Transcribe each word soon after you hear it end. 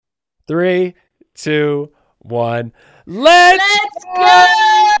Three, two, one. Let's Let's go!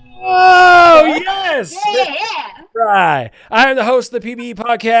 go! Oh, yes! Yeah. Right. I am the host of the PBE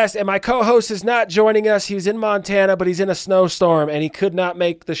podcast, and my co-host is not joining us. He's in Montana, but he's in a snowstorm, and he could not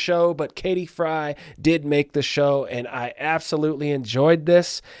make the show, but Katie Fry did make the show, and I absolutely enjoyed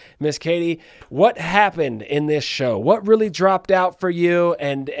this. Miss Katie, what happened in this show? What really dropped out for you?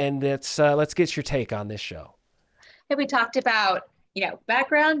 And let's get your take on this show. We talked about,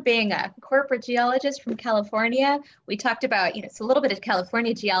 background being a corporate geologist from California. We talked about, it's a little bit of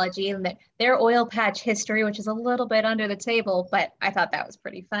California geology and their oil patch history, which is a little bit under the table, but I thought that was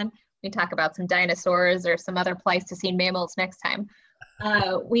pretty fun. We talk about some dinosaurs or some other Pleistocene mammals next time.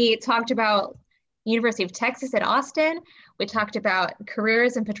 We talked about University of Texas at Austin. We talked about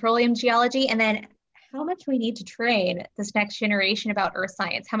careers in petroleum geology, and then how much we need to train this next generation about earth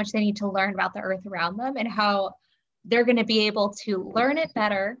science, how much they need to learn about the earth around them, and how they're going to be able to learn it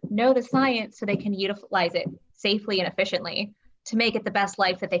better, know the science so they can utilize it safely and efficiently to make it the best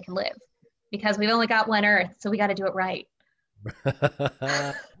life that they can live. Because we've only got one earth, so we got to do it right.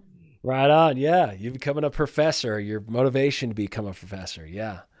 Right on. Yeah. You're becoming a professor. Your motivation to become a professor.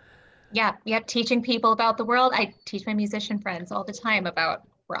 Yeah. Yeah. Teaching people about the world. I teach my musician friends all the time about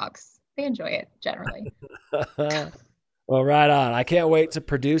rocks. They enjoy it generally. Well, right on. I can't wait to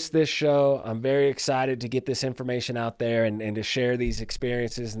produce this show. I'm very excited to get this information out there and to share these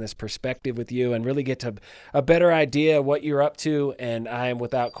experiences and this perspective with you and really get to a better idea of what you're up to. And I am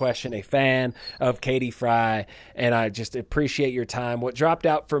without question a fan of Katie Fry, and I just appreciate your time. What dropped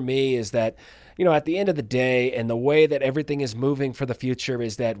out for me is that, at the end of the day and the way that everything is moving for the future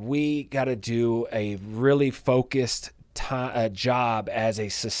is that we got to do a really focused job as a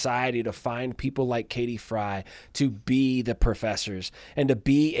society to find people like Katie Fry to be the professors and to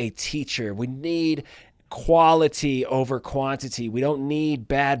be a teacher. We need quality over quantity. We don't need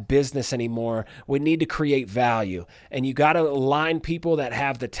bad business anymore. We need to create value. And you got to align people that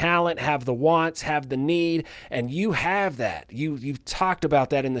have the talent, have the wants, have the need, and you have that. You've talked about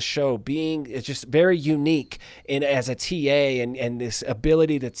that in the show, being just very unique as a TA and this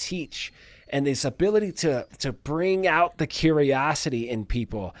ability to teach and this ability to bring out the curiosity in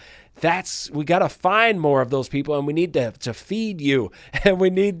people. We got to find more of those people, and we need to feed you, and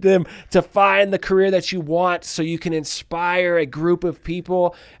we need them to find the career that you want so you can inspire a group of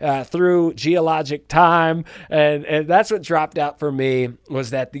people through geologic time. And that's what dropped out for me,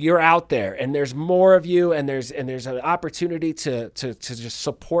 was that you're out there and there's more of you, and there's an opportunity to just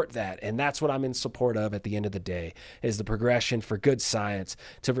support that. And that's what I'm in support of at the end of the day, is the progression for good science,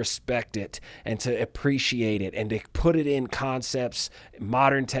 to respect it and to appreciate it and to put it in concepts,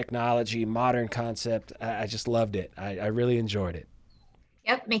 modern technology, modern concept. I just loved it. I really enjoyed it.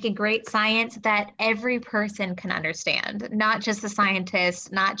 Yep, making great science that every person can understand, not just the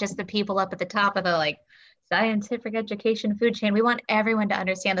scientists, not just the people up at the top of the scientific education food chain. We want everyone to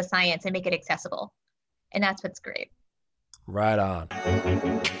understand the science and make it accessible. And that's what's great. Right on.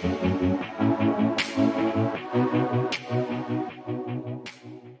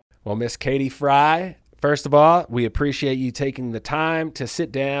 Well, Miss Katie Fry, first of all, we appreciate you taking the time to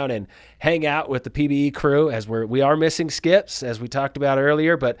sit down and hang out with the PBE crew, as we are missing Skips, as we talked about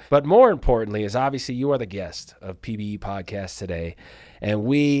earlier. But more importantly is obviously you are the guest of PBE Podcast today. And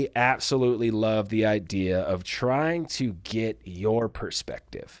we absolutely love the idea of trying to get your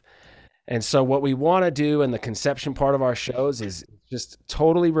perspective. And so what we want to do in the conception part of our shows is just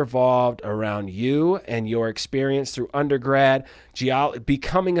totally revolved around you and your experience through undergrad,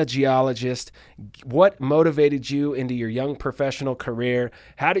 becoming a geologist. What motivated you into your young professional career?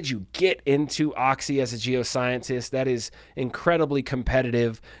 How did you get into Oxy as a geoscientist? That is incredibly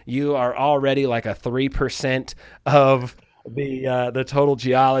competitive. You are already like a 3% of the total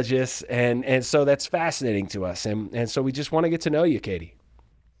geologists. And so that's fascinating to us. And so we just want to get to know you, Katie.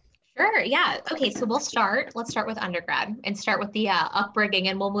 Sure. Yeah. Okay. So let's start with undergrad and start with the upbringing,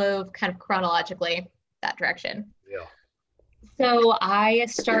 and we'll move kind of chronologically that direction. Yeah. So I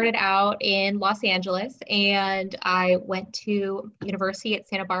started out in Los Angeles, and I went to university at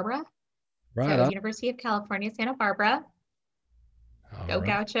Santa Barbara. Right. So University of California, Santa Barbara. Go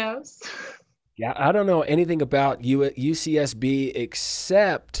Gauchos. Yeah. I don't know anything about UCSB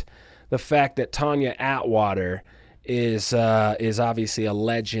except the fact that Tanya Atwater is obviously a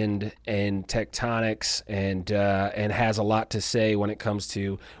legend in tectonics and has a lot to say when it comes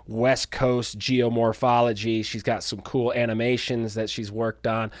to West Coast geomorphology. She's got some cool animations that she's worked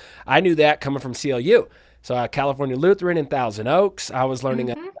on. I knew that coming from CLU. So California Lutheran in Thousand Oaks. I was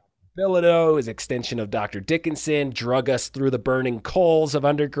learning Bilodeau is extension of Dr. Dickinson, drug us through the burning coals of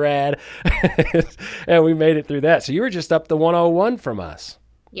undergrad, and we made it through that. So you were just up the 101 from us.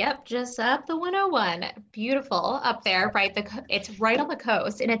 Yep, just up the 101. Beautiful up there, right? It's right on the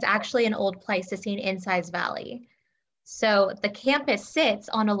coast, and it's actually an old Pleistocene incised valley. So the campus sits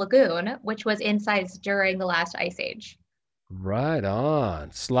on a lagoon, which was incised during the last ice age. Right on.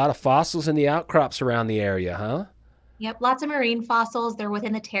 It's a lot of fossils in the outcrops around the area, huh? Yep, lots of marine fossils. They're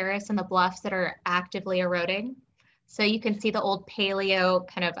within the terrace and the bluffs that are actively eroding. So you can see the old paleo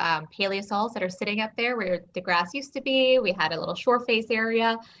kind of paleosols that are sitting up there where the grass used to be. We had a little shore face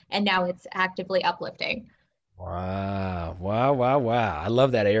area, and now it's actively uplifting. Wow. Wow, wow, wow. I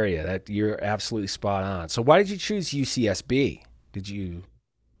love that area. That you're absolutely spot on. So why did you choose UCSB? Did you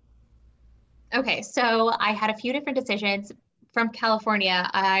Okay, so I had a few different decisions. From California,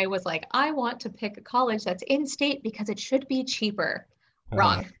 I was like, I want to pick a college that's in state because it should be cheaper. uh,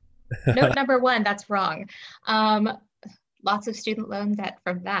 Wrong. Note number one, that's wrong. Um, Lots of student loan debt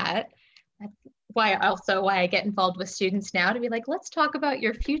from that. That's why I get involved with students now to be like, let's talk about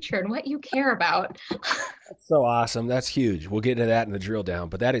your future and what you care about. That's so awesome. That's huge. We'll get into that in the drill down,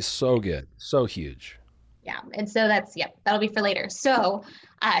 but that is so good. So huge. Yeah, and so that'll be for later. So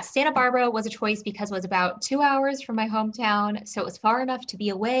Santa Barbara was a choice because it was about 2 hours from my hometown, so it was far enough to be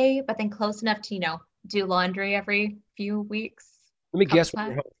away, but then close enough to do laundry every few weeks, Let me couple guess what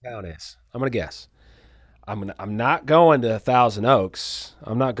times. your hometown is. I'm gonna guess. I'm not going to Thousand Oaks.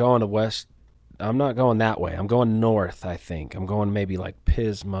 I'm not going to West. I'm not going that way. I'm going north, I think. I'm going maybe like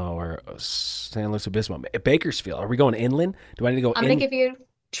Pismo or San Luis Obispo. Bakersfield. Are we going inland? Do I need to go I'm gonna in? give you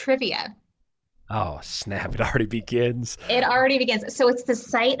trivia. Oh, snap. It already begins. It already begins. So it's the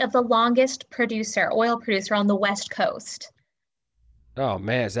site of the longest oil producer on the West Coast. Oh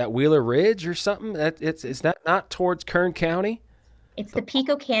man, is that Wheeler Ridge or something? That it's not towards Kern County? It's the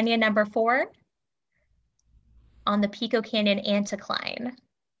Pico Canyon #4 on the Pico Canyon anticline.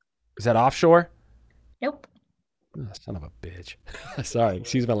 Is that offshore? Nope. Oh, son of a bitch. Sorry,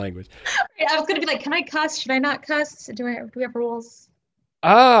 excuse my language. I was gonna be like, can I cuss? Should I not cuss? Do we have rules?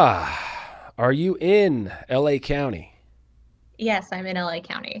 Are you in LA County? Yes, I'm in LA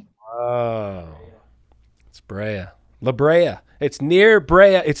County. Oh, it's Brea. La Brea. It's near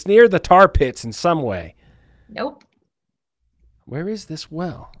Brea. It's near the tar pits in some way. Nope. Where is this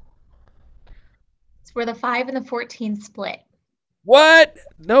well? It's where the 5 and the 14 split. What?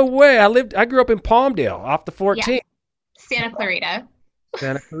 No way. I grew up in Palmdale off the Yes, 14. Santa Clarita.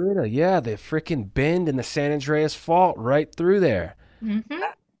 Santa Clarita. Yeah, the freaking bend in the San Andreas Fault right through there. Hmm.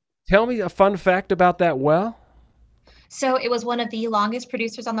 Tell me a fun fact about that well. So it was one of the longest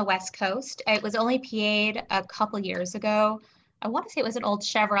producers on the West Coast. It was only PA'd a couple years ago. I want to say it was an old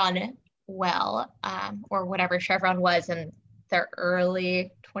Chevron well, or whatever Chevron was in the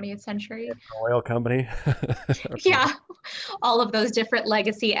early 20th century. Oil company. Yeah, all of those different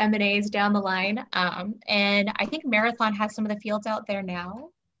legacy M&As down the line. And I think Marathon has some of the fields out there now.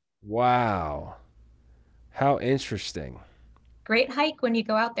 Wow. How interesting. Great hike when you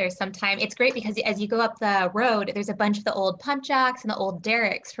go out there sometime. It's great because as you go up the road, there's a bunch of the old pump jacks and the old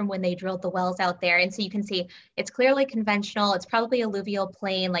derricks from when they drilled the wells out there. And so you can see it's clearly conventional. It's probably alluvial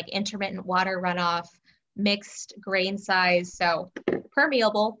plain, like intermittent water runoff, mixed grain size. So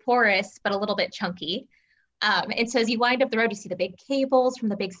permeable, porous, but a little bit chunky. And so as you wind up the road, you see the big cables from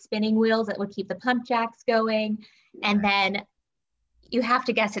the big spinning wheels that would keep the pump jacks going. And then you have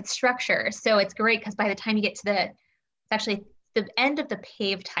to guess its structure. So it's great because by the time you get to it's actually the end of the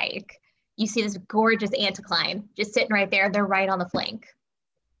paved hike, you see this gorgeous anticline just sitting right there. They're right on the flank.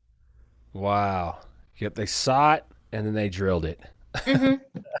 Wow. Yep, they saw it and then they drilled it. Mm-hmm.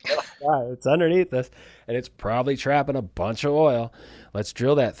 Wow, it's underneath us and it's probably trapping a bunch of oil. Let's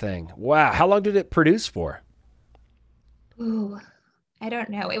drill that thing. Wow. How long did it produce for? Ooh, I don't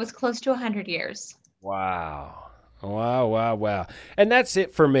know. It was close to 100 years. Wow. Wow, wow, wow. And that's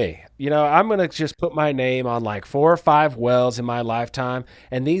it for me. I'm going to just put my name on like 4 or 5 wells in my lifetime.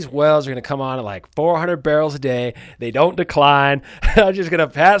 And these wells are going to come on at like 400 barrels a day. They don't decline. I'm just going to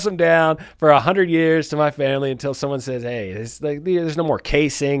pass them down for 100 years to my family until someone says, hey, there's no more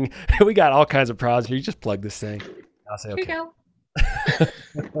casing. We got all kinds of problems. You just plug this thing. I'll say, Here you okay.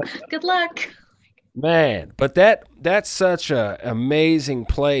 go. Good luck. Man, but that's such a amazing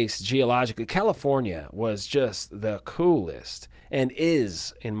place geologically. California was just the coolest and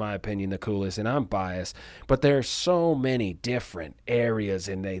is, in my opinion, the coolest, and I'm biased, but there's so many different areas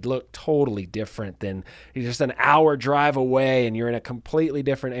and they look totally different than you're just an hour drive away and you're in a completely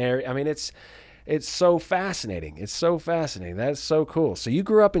different area. I mean, it's so fascinating. It's so fascinating. That's so cool. So you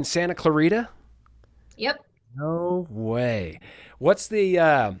grew up in Santa Clarita? Yep. No way. What's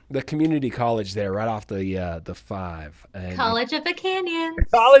the community college there right off the five? And College of the Canyons.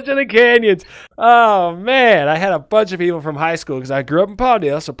 College of the Canyons. Oh man, I had a bunch of people from high school because I grew up in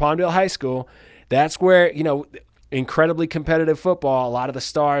Palmdale, so Palmdale High School. That's where, incredibly competitive football. A lot of the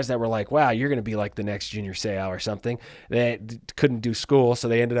stars that were like, "Wow, you're going to be like the next Junior Seau or something." They couldn't do school, so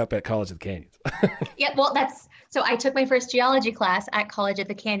they ended up at College of the Canyons. Yeah, well, that's so I took my first geology class at College of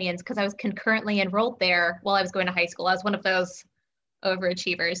the Canyons because I was concurrently enrolled there while I was going to high school. I was one of those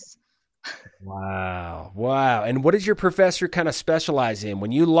overachievers. Wow. Wow. And what did your professor kind of specialize in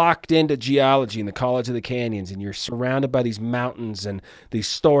when you locked into geology in the College of the Canyons and you're surrounded by these mountains and these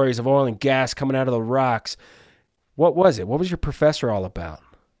stories of oil and gas coming out of the rocks? What was it? What was your professor all about?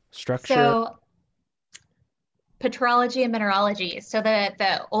 Structure? So petrology and mineralogy. So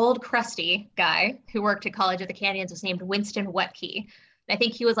the old crusty guy who worked at College of the Canyons was named Winston Wetke. I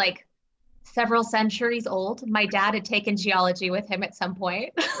think he was like several centuries old. My dad had taken geology with him at some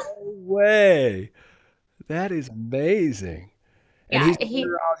point. No way. That is amazing. And Yeah, he's a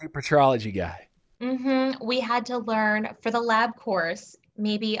mineralogy petrology guy. we had to learn for the lab course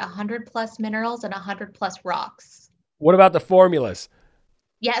maybe 100 plus minerals and 100 plus rocks. What about the formulas?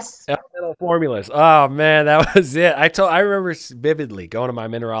 Yes. Elemental formulas. Oh man, that was it. I remember vividly going to my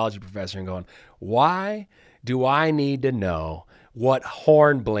mineralogy professor and going, "Why do I need to know what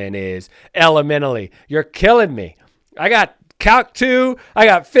hornblende is elementally? You're killing me. I got Calc 2, I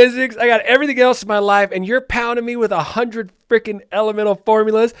got physics, I got everything else in my life, and you're pounding me with 100 freaking elemental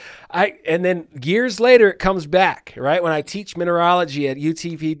formulas." And then years later it comes back, right? When I teach mineralogy at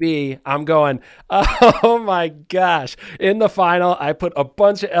UTPB, I'm going, "Oh my gosh." In the final, I put a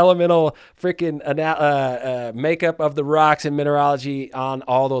bunch of elemental freaking makeup of the rocks and mineralogy on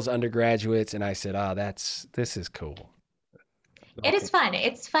all those undergraduates, and I said, "Oh, this is cool." It is fun.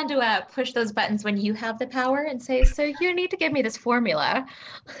 It's fun to push those buttons when you have the power and say, so you need to give me this formula.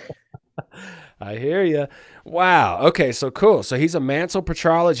 I hear you. Wow. Okay. So cool. So he's a mantle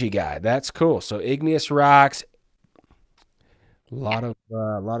petrology guy. That's cool. So igneous rocks. Yeah.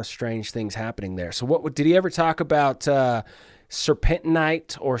 A lot of strange things happening there. So did he ever talk about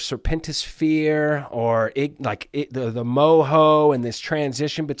serpentinite or serpentosphere or the moho and this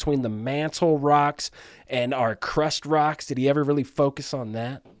transition between the mantle rocks and our crust rocks? Did he ever really focus on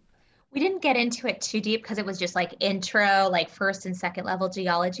that? We didn't get into it too deep because it was just like intro, like first and second level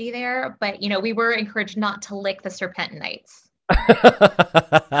geology there. But, we were encouraged not to lick the serpentinites.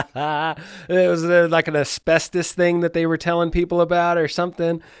 It was like an asbestos thing that they were telling people about or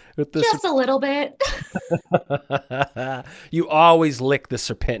something with the Just a little bit. you always lick the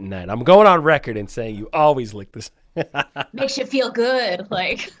serpentinite. I'm going on record and saying you always lick this. Makes you feel good.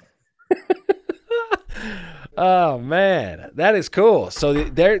 Like, Oh man, that is cool. So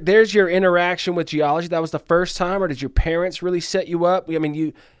there's your interaction with geology. That was the first time, or did your parents really set you up? I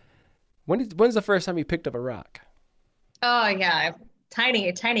mean, when's the first time you picked up a rock? oh yeah,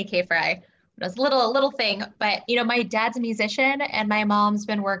 tiny, tiny K fry. It was a little thing. But my dad's a musician and my mom's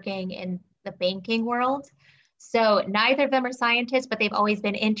been working in the banking world. So neither of them are scientists, but they've always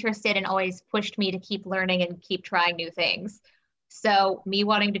been interested and always pushed me to keep learning and keep trying new things. So me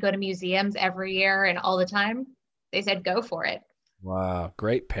wanting to go to museums every year and all the time, they said go for it. Wow,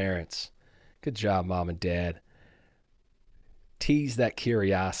 great parents. Good job, mom and dad. Tease that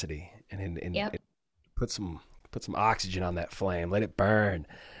curiosity and Yep. put some oxygen on that flame. Let it burn.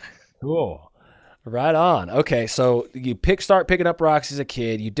 Cool. Right on. Okay, so you start picking up rocks as a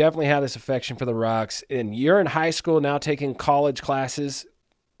kid. You definitely have this affection for the rocks, and you're in high school now taking college classes,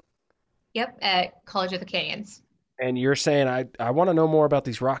 Yep. At College of the Canyons. and you're saying, I want to know more about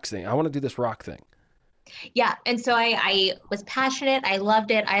these rocks thing. I want to do this rock thing. Yeah. And so I was passionate. I loved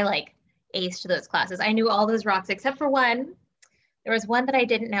it. I like aced those classes. I knew all those rocks except for one. There was one that I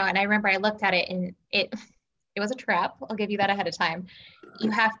didn't know. And I remember I looked at it and it was a trap. I'll give you that ahead of time. You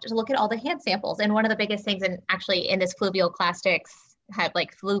have to look at all the hand samples. And one of the biggest things, and actually in this fluvial classics, had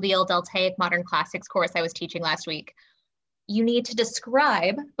like fluvial deltaic modern classics course I was teaching last week. You need to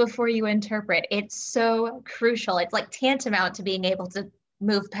describe before you interpret. It's so crucial. It's like tantamount to being able to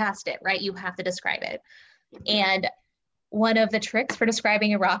move past it, right? You have to describe it. And one of the tricks for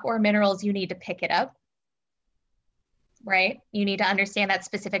describing a rock or minerals, you need to pick it up, right? You need to understand that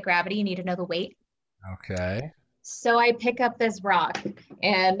specific gravity. You need to know the weight. Okay. So I pick up this rock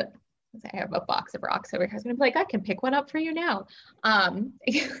and I have a box of rocks over here. I was gonna be like, I can pick one up for you now.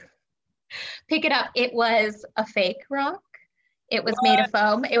 Pick it up. It was a fake rock. It was made of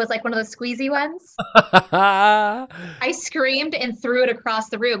foam. It was like one of those squeezy ones. I screamed and threw it across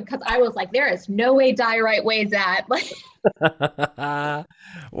the room because I was like, there is no way Diorite weighs that. Like,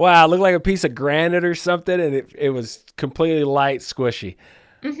 Wow, it looked like a piece of granite or something, and it was completely light, squishy.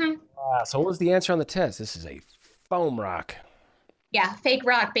 mhm. Wow, so what was the answer on the test? This is a foam rock. Yeah, fake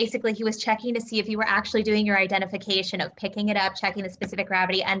rock. Basically, he was checking to see if you were actually doing your identification of picking it up, checking the specific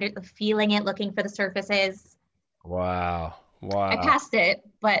gravity, under feeling it, looking for the surfaces. Wow. I Wow. passed it,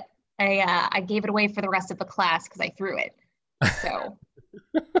 but I gave it away for the rest of the class because I threw it. So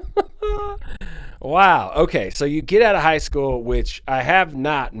Wow. Okay. So you get out of high school, which I have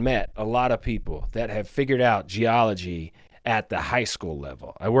not met a lot of people that have figured out geology at the high school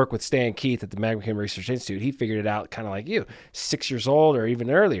level. I work with Stan Keith at the Magma Chem Research Institute. He figured it out kind of like you, 6 years old or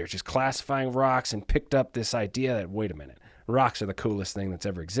even earlier, just classifying rocks and picked up this idea that, wait a minute, rocks are the coolest thing that's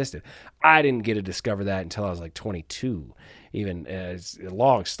ever existed. I didn't get to discover that until I was like 22. Even it's a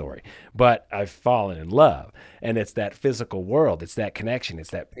long story, but I've fallen in love, and it's that physical world. It's that connection.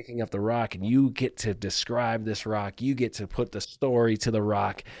 It's that picking up the rock, and you get to describe this rock. You get to put the story to the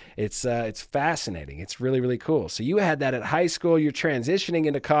rock. It's fascinating. It's really really cool. So you had that at high school. You're transitioning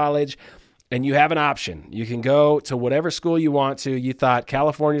into college, and you have an option. You can go to whatever school you want to. You thought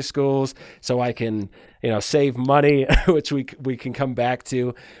California schools, so I can, save money, which we can come back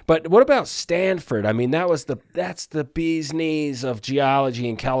to. But what about Stanford? I mean, that's the bee's knees of geology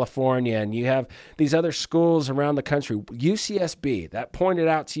in California, and you have these other schools around the country. UCSB that pointed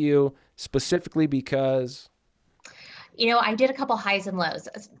out to you specifically because I did a couple highs and lows.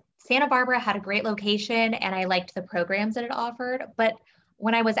 Santa Barbara had a great location and I liked the programs that it offered. But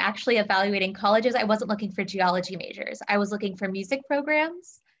when I was actually evaluating colleges, I wasn't looking for geology majors. I was looking for music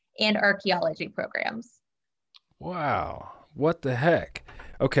programs and archaeology programs. wow, what the heck?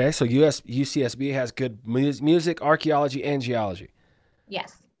 Okay, so UCSB has good music, archaeology, and geology.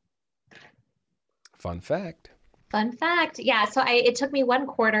 Yes. Fun fact. Fun fact. Yeah. So it took me one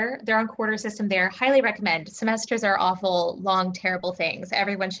quarter. They're on quarter system there. Highly recommend. Semesters are awful, long, terrible things.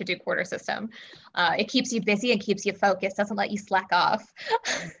 Everyone should do quarter system. It keeps you busy and keeps you focused, doesn't let you slack off.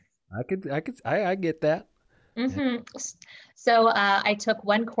 I get that. Yeah. hmm So I took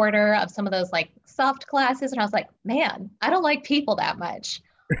one quarter of some of those like soft classes and I was like, man, I don't like people that much.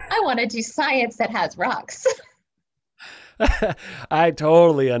 I want to do science that has rocks. I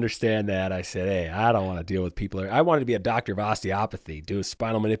totally understand that. I said, hey, I don't want to deal with people. I wanted to be a doctor of osteopathy, do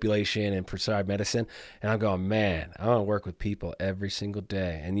spinal manipulation and prescribe medicine. And I'm going, man, I want to work with people every single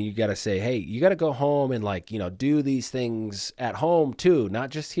day. And you got to say, hey, you got to go home and like, do these things at home too,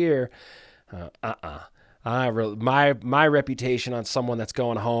 not just here. Uh-uh. My reputation on someone that's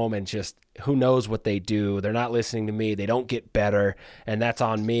going home and just who knows what they do. They're not listening to me. They don't get better, and that's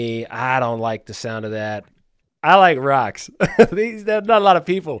on me. I don't like the sound of that. I like rocks. There's not a lot of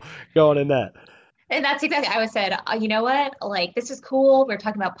people going in that. And that's exactly, I was said, you know what? Like, this is cool. We were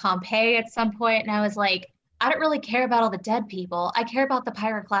talking about Pompeii at some point, and I was like, I don't really care about all the dead people. I care about the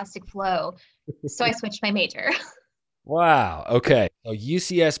pyroclastic flow. So I switched my major. Wow. Okay. So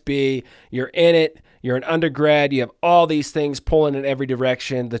UCSB, you're in it. You're an undergrad. You have all these things pulling in every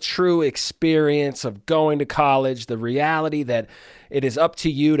direction. The true experience of going to college, the reality that it is up to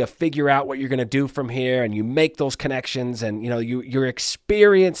you to figure out what you're going to do from here, and you make those connections, and you're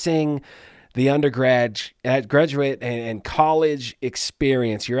experiencing the undergrad, graduate, and college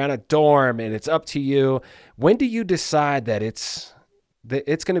experience. You're on a dorm, and it's up to you. When do you decide that it's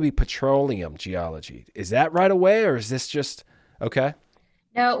going to be petroleum geology? Is that right away, or is this just okay?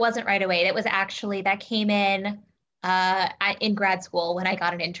 No, it wasn't right away. It was actually that came in grad school when I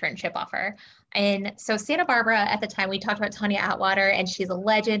got an internship offer. And so Santa Barbara at the time, we talked about Tanya Atwater, and she's a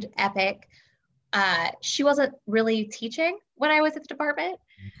legend, epic. She wasn't really teaching when I was at the department.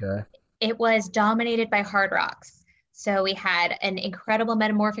 Okay. It was dominated by hard rocks. So we had an incredible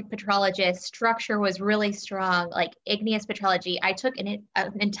metamorphic petrologist. Structure was really strong, like igneous petrology. I took an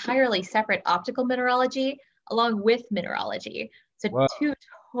entirely separate optical mineralogy along with mineralogy. So Well, two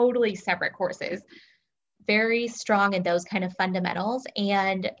totally separate courses, very strong in those kind of fundamentals.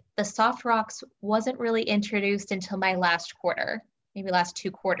 And the soft rocks wasn't really introduced until my last quarter, maybe last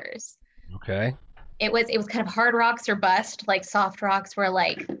two quarters. okay. It was kind of hard rocks or bust, like soft rocks were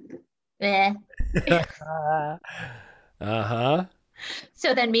like, eh. Uh-huh.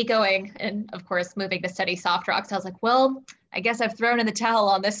 So then me going and of course moving to study soft rocks, I was like, well, I guess I've thrown in the towel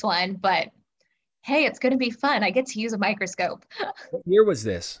on this one, but hey, it's going to be fun. I get to use a microscope. What year was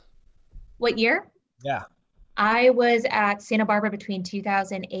this? What year? Yeah. I was at Santa Barbara between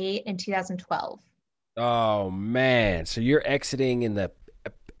 2008 and 2012. Oh man. So you're exiting in the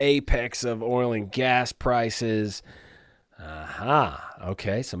apex of oil and gas prices. Uh-huh.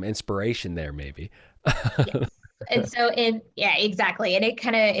 Okay, some inspiration there maybe. Yes. And so yeah, exactly. And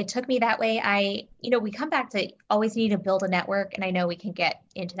it took me that way. We come back to always need to build a network, and I know we can get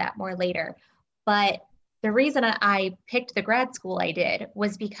into that more later. But the reason I picked the grad school I did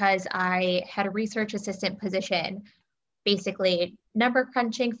was because I had a research assistant position, basically number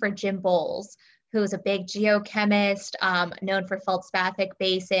crunching for Jim Bowles, who's a big geochemist, known for feldspathic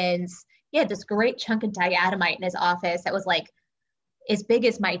basins. He had this great chunk of diatomite in his office that was like as big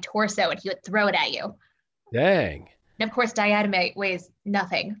as my torso, and he would throw it at you. Dang. And of course, diatomite weighs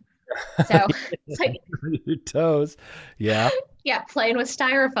nothing. So it's like, Your toes. Yeah. yeah, playing with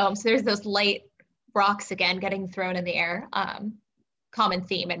styrofoam. So there's those light rocks again getting thrown in the air. Common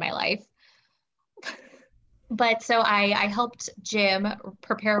theme in my life. But so I helped Jim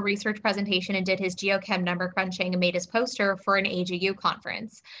prepare a research presentation and did his geochem number crunching and made his poster for an AGU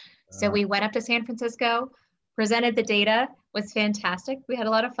conference. So we went up to San Francisco, presented the data, was fantastic. We had a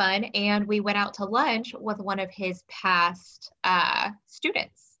lot of fun, and we went out to lunch with one of his past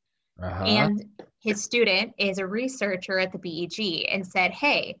students. Uh-huh. And his student is a researcher at the BEG and said,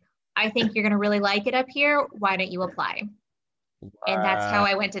 "Hey, I think you're going to really like it up here. Why don't you apply?" And that's how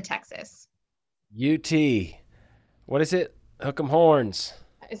I went to Texas. UT. What is it? Hook 'em horns.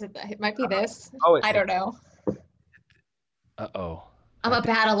 It might be this. Oh, I don't know. Uh-oh. I'm a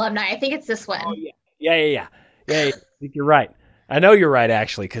bad alumni. I think it's this Oh, one. yeah. Yeah. I think you're right. I know you're right,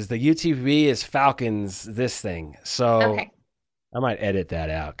 actually, because the UTV is Falcons this thing. So Okay. I might edit that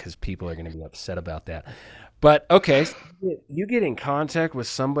out because people are going to be upset about that. But okay, so you get in contact with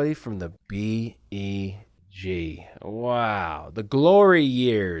somebody from the BEG. Wow. The glory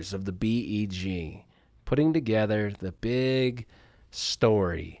years of the BEG, putting together the big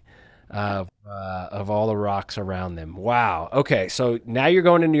story of all the rocks around them. Wow. Okay, so now you're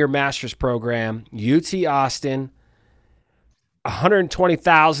going into your master's program, UT Austin,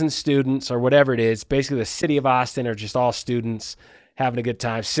 120,000 students or whatever it is. Basically, the city of Austin are just all students having a good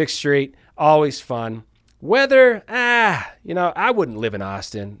time. 6th Street, always fun. Weather, I wouldn't live in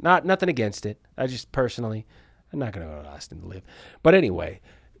Austin. Nothing against it. I just personally, I'm not going to go to Austin to live. But anyway,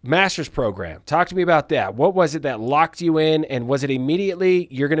 master's program. Talk to me about that. What was it that locked you in? And was it immediately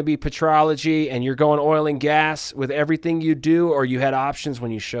you're going to be petrology and you're going oil and gas with everything you do, or you had options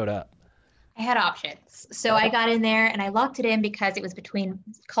when you showed up? I had options. So I got in there and I locked it in because it was between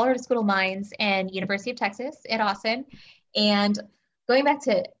Colorado School of Mines and University of Texas at Austin. And going back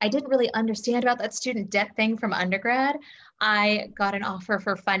to, I didn't really understand about that student debt thing from undergrad. I got an offer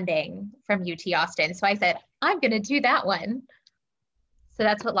for funding from UT Austin. So I said, I'm going to do that one. So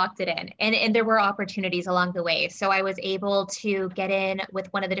that's what locked it in. And there were opportunities along the way. So I was able to get in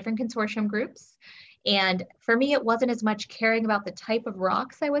with one of the different consortium groups. And for me, it wasn't as much caring about the type of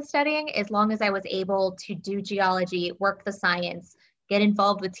rocks I was studying, as long as I was able to do geology, work the science, get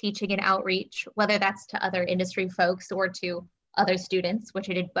involved with teaching and outreach, whether that's to other industry folks or to other students,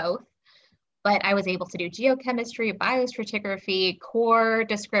 which I did both. But I was able to do geochemistry, biostratigraphy, core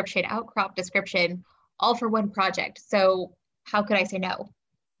description, outcrop description, all for one project. So how could I say no?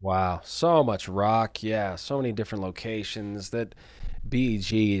 Wow, so much rock. Yeah, so many different locations. That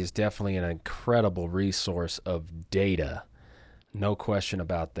BEG is definitely an incredible resource of data. No question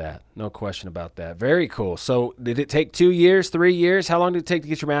about that. No question about that. Very cool. So, did it take 2 years, 3 years? How long did it take to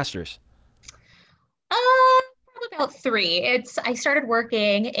get your master's? Probably about three. I started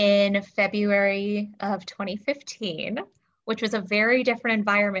working in February of 2015, which was a very different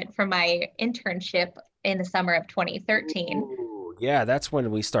environment from my internship in the summer of 2013. Ooh, yeah, that's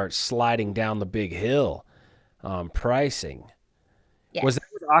when we start sliding down the big hill pricing. Was that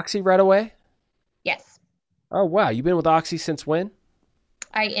Yes. with Oxy right away? Yes. Oh, wow. You've been with Oxy since when?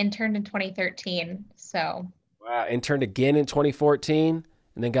 I interned in 2013. So Wow. Interned again in 2014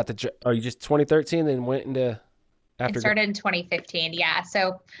 and then got the job. Oh, you just 2013, then went into I after. started in 2015. Yeah.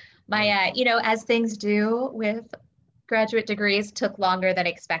 So my, as things do with graduate degrees, took longer than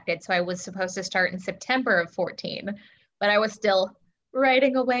expected. So I was supposed to start in September of 14, but I was still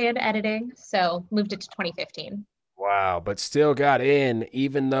writing away and editing. So moved it to 2015. Wow, but still got in,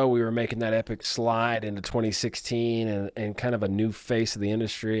 even though we were making that epic slide into 2016 and kind of a new face of the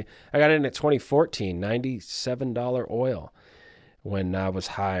industry. I got in at 2014, $97 oil when I was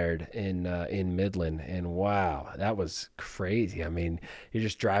hired in Midland, and wow, that was crazy. I mean, you're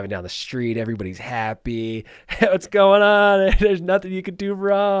just driving down the street, everybody's happy. What's going on? There's nothing you could do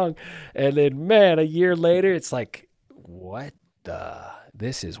wrong. And then, man, a year later, it's like, what the?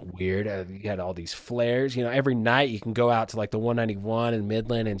 This is weird. You had all these flares. You know, every night you can go out to like the 191 in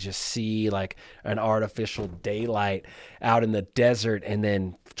Midland and just see like an artificial daylight out in the desert. And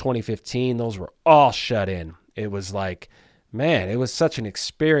then 2015, those were all shut in. It was like Man, it was such an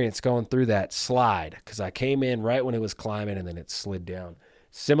experience going through that slide because I came in right when it was climbing and then it slid down,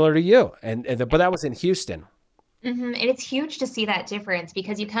 similar to you. But that was in Houston. And it's huge to see that difference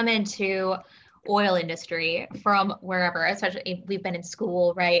because you come into oil industry from wherever, especially we've been in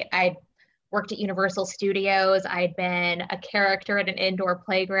school, right? I worked at Universal Studios. I'd been a character at an indoor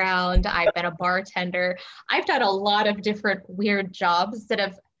playground. I've been a bartender. I've done a lot of different weird jobs that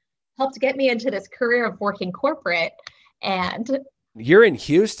have helped get me into this career of working corporate. And You're in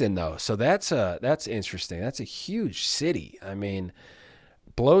Houston though, so that's interesting. That's a huge city. I mean,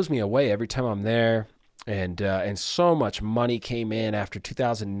 blows me away every time I'm there. And so much money came in after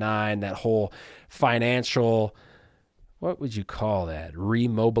 2009. That whole financial, what would you call that?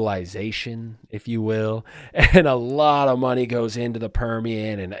 Remobilization, if you will. And a lot of money goes into the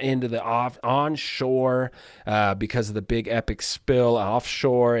Permian and into the onshore because of the big epic spill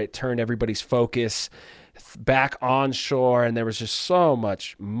offshore. It turned everybody's focus back onshore, and there was just so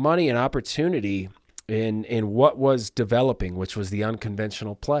much money and opportunity in what was developing, which was the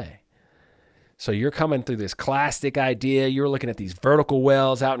unconventional play. So you're coming through this classic idea. You're looking at these vertical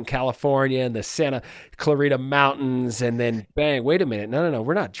wells out in California and the Santa Clarita Mountains, and then bang, wait a minute. No, no, no.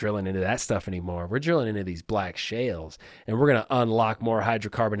 We're not drilling into that stuff anymore. We're drilling into these black shales, and we're going to unlock more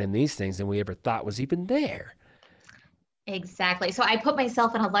hydrocarbon in these things than we ever thought was even there. exactly. So I put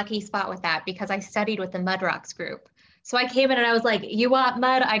myself in a lucky spot with that because I studied with the Mud Rocks group. So I came in and I was like, you want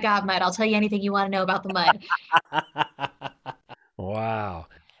mud? I got mud. I'll tell you anything you want to know about the mud. Wow.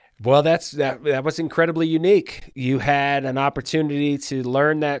 Well, that was incredibly unique. You had an opportunity to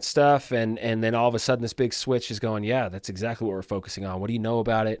learn that stuff, and then all of a sudden this big switch is going, yeah, that's exactly what we're focusing on. What do you know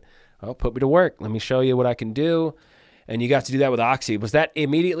about it? Well, put me to work. Let me show you what I can do. And you got to do that with Oxy. Was that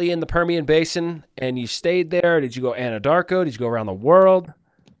immediately in the Permian Basin and you stayed there? Did you go Anadarko? Did you go around the world?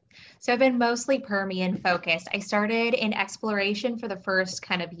 So I've been mostly Permian focused. I started in exploration for the first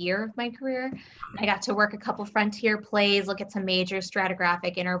kind of year of my career. I got to work a couple frontier plays, look at some major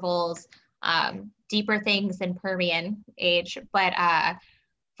stratigraphic intervals, deeper things in Permian age. But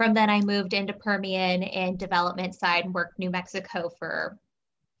from then I moved into Permian and development side and worked New Mexico for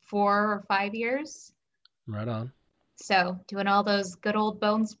 4 or 5 years. Right on. So doing all those good old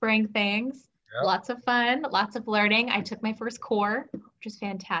Bone Spring things, Yep. lots of fun, lots of learning. I took my first core, which is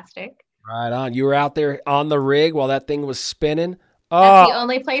fantastic. Right on. You were out there on the rig while that thing was spinning. That's Oh, the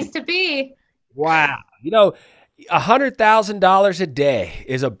only place to be. wow. $100,000 a day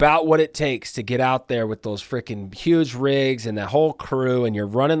is about what it takes to get out there with those freaking huge rigs and the whole crew, and you're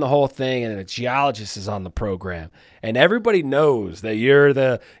running the whole thing, and a geologist is on the program, and everybody knows that you're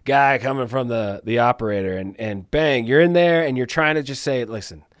the guy coming from the operator, and bang, you're in there, and you're trying to just say,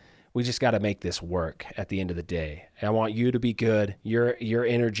 listen, we just got to make this work at the end of the day. I want you to be good. You're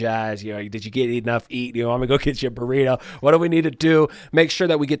energized. Did you get enough eat? I'm gonna go get you a burrito. What do we need to do? Make sure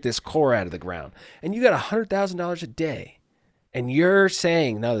that we get this core out of the ground. And you got $100,000 a day. And you're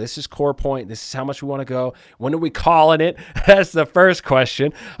saying, no, this is core point. This is how much we want to go. When are we calling it? That's the first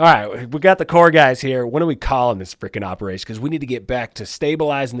question. All right, we got the core guys here. When are we calling this freaking operation? Because we need to get back to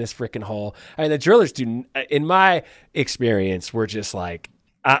stabilizing this freaking hole. I mean, the drillers do, in my experience, we're just like,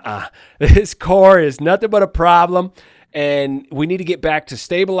 this core is nothing but a problem, and we need to get back to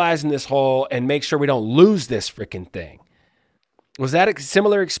stabilizing this hole and make sure we don't lose this freaking thing. Was that a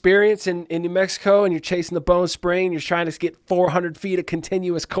similar experience in New Mexico, and you're chasing the Bone Spring? You're trying to get 400 feet of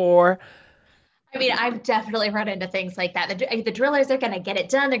continuous core. I mean, I've definitely run into things like that. The drillers are going to get it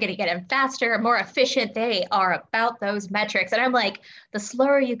done. They're going to get it faster, more efficient. They are about those metrics. And I'm like, the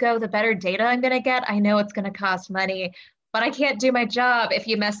slower you go, the better data I'm going to get. I know it's going to cost money, but I can't do my job if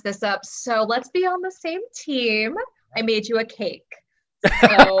you mess this up. So let's be on the same team. I made you a cake.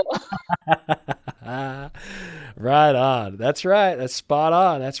 So Right on. That's right. That's spot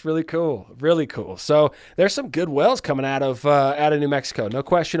on. That's really cool. Really cool. So there's some good wells coming out of New Mexico. No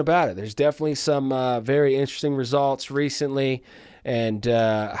question about it. There's definitely some very interesting results recently, and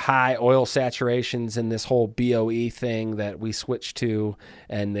high oil saturations in this whole BOE thing that we switched to.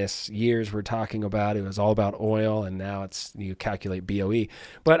 And this years we're talking about, it was all about oil, and now it's you calculate BOE.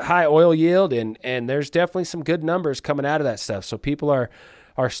 But high oil yield, and there's definitely some good numbers coming out of that stuff. So people are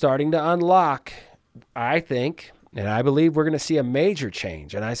starting to unlock, I think, and I believe we're going to see a major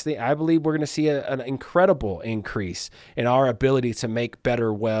change. And I believe we're going to see an incredible increase in our ability to make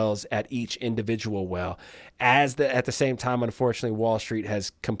better wells at each individual well. At the same time, unfortunately, Wall Street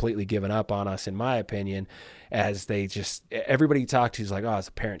has completely given up on us, in my opinion, as everybody you talk to is like, oh, it's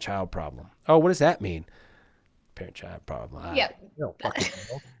a parent-child problem. Oh, what does that mean? Parent-child problem. yeah, We don't fucking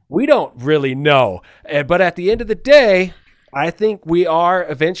know. We don't really know. But at the end of the day, I think we are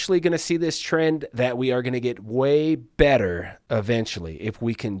eventually going to see this trend that we are going to get way better eventually if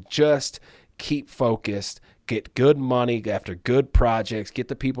we can just keep focused, get good money after good projects, get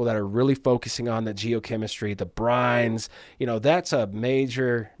the people that are really focusing on the geochemistry, the brines. That's a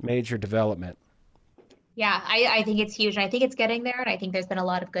major, major development. Yeah, I think it's huge. And I think it's getting there. And I think there's been a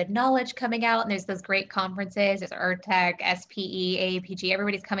lot of good knowledge coming out. And there's those great conferences. There's EarthTech, SPE, AAPG.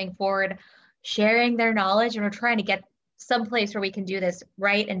 Everybody's coming forward, sharing their knowledge. And we're trying to get someplace where we can do this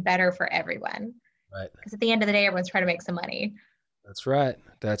right and better for everyone. Right. Because at the end of the day, everyone's trying to make some money. That's right.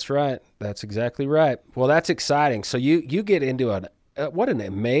 That's right. That's exactly right. Well, that's exciting. So you get into what an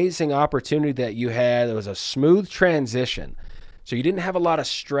amazing opportunity that you had. It was a smooth transition. So you didn't have a lot of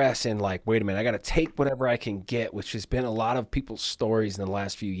stress in like, wait a minute, I got to take whatever I can get, which has been a lot of people's stories in the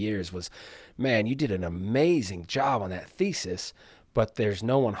last few years was, man, you did an amazing job on that thesis, but there's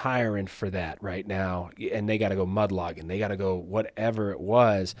no one hiring for that right now. And they got to go mudlogging. They got to go whatever it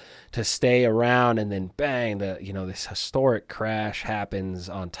was to stay around. And then bang, this historic crash happens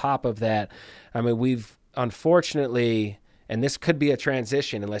on top of that. I mean, we've unfortunately, and this could be a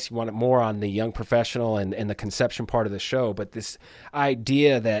transition unless you want it more on the young professional and the conception part of the show, but this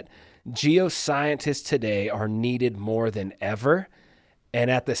idea that geoscientists today are needed more than ever.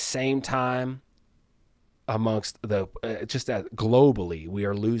 And at the same time, amongst the just globally, we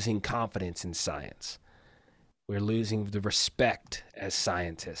are losing confidence in science. We're losing the respect as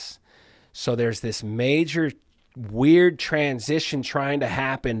scientists. So there's this major weird transition trying to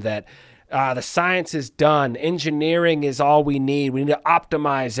happen that the science is done. Engineering is all we need. We need to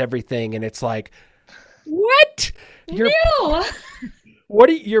optimize everything. And it's like, what? You're No.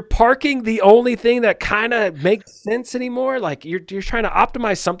 you're parking the only thing that kind of makes sense anymore? Like you're trying to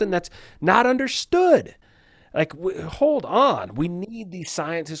optimize something that's not understood. Like, hold on. We need these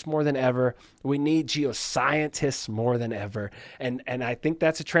scientists more than ever. We need geoscientists more than ever. And I think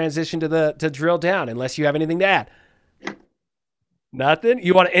that's a transition to drill down. Unless you have anything to add. Nothing.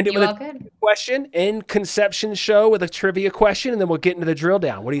 You want to end it You with all a good? question? End Conception show with a trivia question, and then we'll get into the drill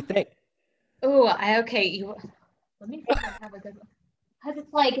down. What do you think? Oh, okay. Let me see if I have a good one. Because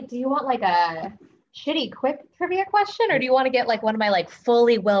it's like, do you want like a shitty quick trivia question, or do you want to get like one of my like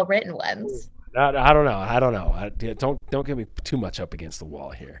fully well written ones? I don't know. I don't know. Don't get me too much up against the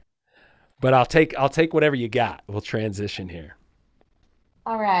wall here. But I'll take whatever you got. We'll transition here.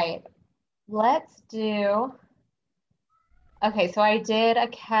 All right. Let's do. Okay, so I did a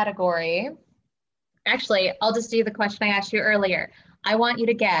category. Actually, I'll just do the question I asked you earlier. I want you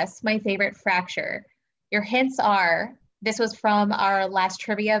to guess my favorite fracture. Your hints are this was from our last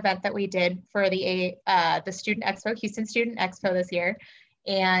trivia event that we did for the Student Expo, Houston Student Expo this year.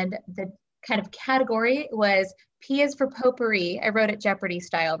 And the kind of category was P is for potpourri. I wrote it Jeopardy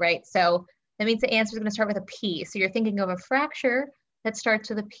style, right? So that means the answer is going to start with a P. So you're thinking of a fracture that starts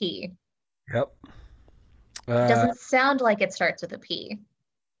with a P. Yep. It doesn't sound like it starts with a P.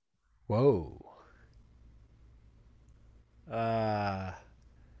 Whoa. Uh,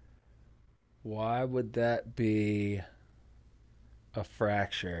 why would that be a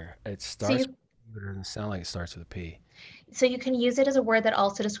fracture? It So starts, you but it doesn't sound like it starts with a P. so you can use it as a word that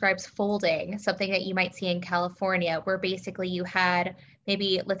also describes folding, something that you might see in California, where basically you had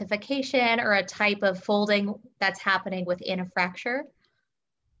maybe lithification or a type of folding that's happening within a fracture.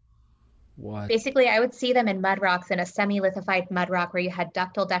 What? Basically, I would see them in mud rocks in a semi-lithified mud rock where you had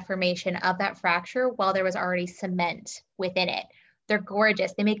ductile deformation of that fracture while there was already cement within it. They're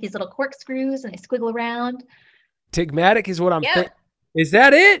gorgeous. They make these little corkscrews and they squiggle around. Tigmatic is what I'm thinking. Yep, Is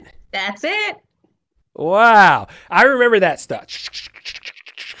that it? that's it. Wow. I remember that stuff.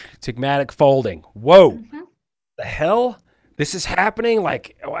 Tigmatic folding. Whoa. Mhm. The hell? This is happening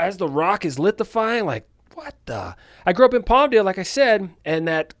like as the rock is lithifying? Like, what the? I grew up in Palmdale, like I said, and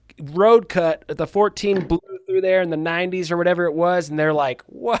that road cut at the 14 blew through there in the 90s or whatever it was. And they're like,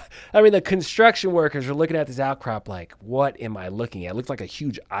 what? I mean, the construction workers are looking at this outcrop like, what am I looking at? It looks like a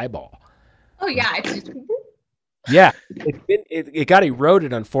huge eyeball. Oh yeah, Yeah, it got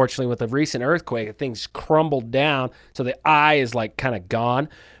eroded unfortunately with a recent earthquake. Things crumbled down, so the eye is like kind of gone.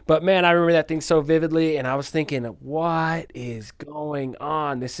 But man, I remember that thing so vividly, and I was thinking, what is going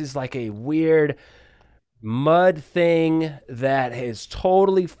on? This is like a weird mud thing that has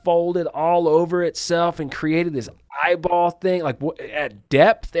totally folded all over itself and created this eyeball thing, like at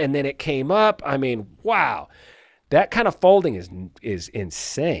depth, and then it came up. I mean, wow, that kind of folding is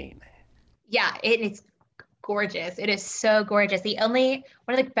insane. yeah, it's gorgeous. It is so gorgeous. The only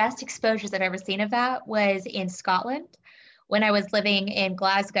one of the best exposures I've ever seen of that was in Scotland. When I was living in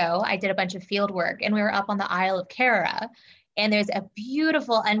Glasgow, I did a bunch of field work and we were up on the Isle of Kerra. And there's a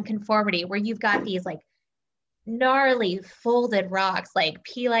beautiful unconformity where you've got these like gnarly folded rocks like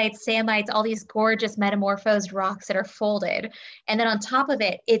peelites, sammites, all these gorgeous metamorphosed rocks that are folded. And then on top of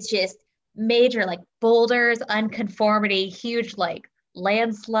it, it's just major like boulders, unconformity, huge like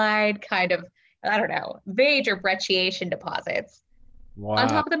landslide kind of, I don't know, major brecciation deposits on Wow.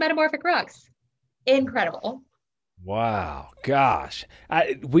 top of the metamorphic rocks. Incredible. Wow. Gosh.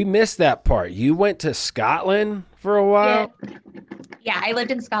 We missed that part. You went to Scotland for a Yeah. while? Yeah, I lived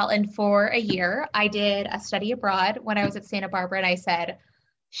in Scotland for a year. I did a study abroad when I was at Santa Barbara, and I said,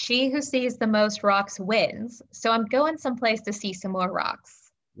 she who sees the most rocks wins. So I'm going someplace to see some more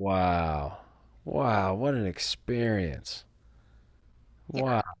rocks. Wow. Wow. What an experience. Yeah.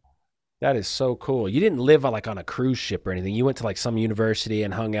 Wow. That is so cool. You didn't live on, like on a cruise ship or anything. You went to like some university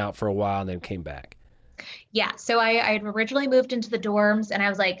and hung out for a while and then came back. Yeah. So I had originally moved into the dorms and I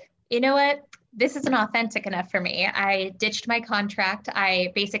was like, you know what? This isn't authentic enough for me. I ditched my contract.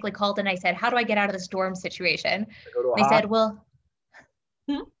 I basically called and I said, how do I get out of this dorm situation? And Go to a they hostel. said, well,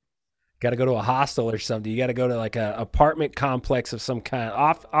 hmm? Got to go to a hostel or something. You got to go to like a apartment complex of some kind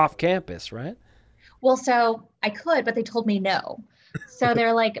off campus, right? Well, so I could, but they told me no. So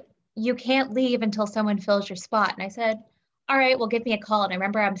they're like, you can't leave until someone fills your spot. And I said, all right, well, give me a call. And I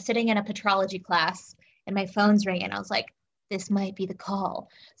remember I'm sitting in a petrology class and my phone's ringing. I was like, this might be the call.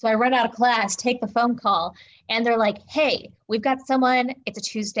 So I run out of class, take the phone call, and they're like, hey, we've got someone. It's a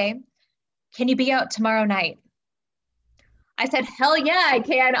Tuesday. Can you be out tomorrow night? I said, hell yeah, I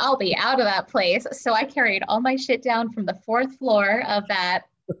can. I'll be out of that place. So I carried all my shit down from the fourth floor of that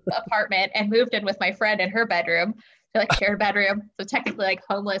apartment and moved in with my friend in her bedroom. So like shared bedroom. So technically like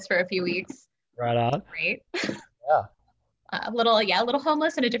homeless for a few weeks. Right on. Great. Yeah. A little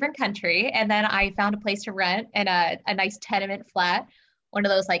homeless in a different country. And then I found a place to rent in a nice tenement flat, one of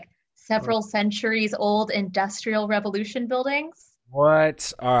those like several centuries old industrial revolution buildings.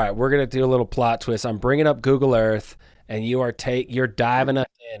 What? All right, we're gonna do a little plot twist. I'm bringing up Google Earth, and you're diving us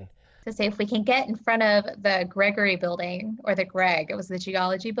in. To say if we can get in front of the Gregory building or the Greg, it was the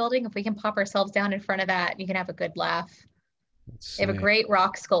geology building. If we can pop ourselves down in front of that, you can have a good laugh. Let's They have a see. great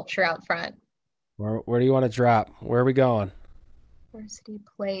rock sculpture out front. Where do you want to drop? Where are we going? University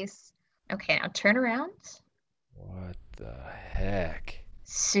Place. Okay, now turn around. What the heck?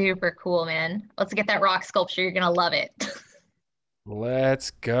 Super cool, man. Let's get that rock sculpture. You're gonna love it.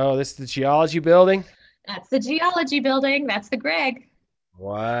 Let's go. This is the geology building. That's the geology building. That's the Greg.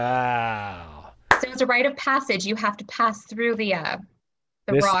 Wow. So it's a rite of passage. You have to pass through the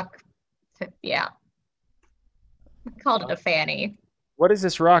This rock. Yeah, I called it a fanny. what is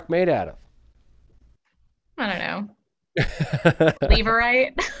this rock made out of? I don't know. The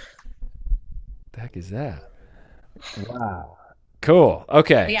Leverite. heck is that? Wow. Cool.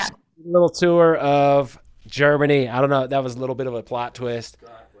 Okay. Yeah. So, little tour of Germany. I don't know. That was a little bit of a plot twist.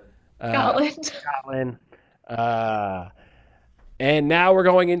 Scotland. Scotland. Uh, and now we're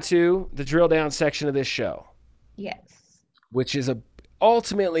going into the drill down section of this show, Yes. which is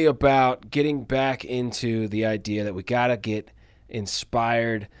ultimately about getting back into the idea that we got to get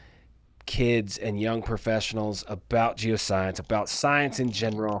inspired kids and young professionals about geoscience, about science in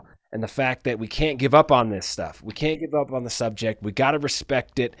general, and the fact that we can't give up on this stuff. We can't give up on the subject. We got to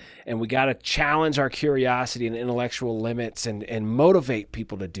respect it, and we got to challenge our curiosity and intellectual limits and motivate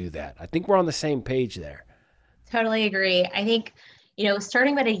people to do that. I think we're on the same page there. Totally agree. I think,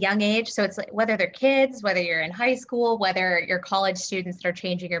 starting at a young age, so it's like whether they're kids, whether you're in high school, whether you're college students that are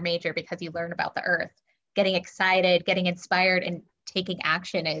changing your major because you learn about the earth, getting excited, getting inspired, and taking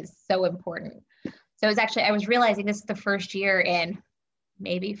action is so important. So I was realizing this is the first year in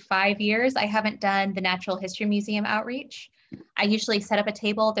maybe 5 years I haven't done the Natural History Museum outreach. I usually set up a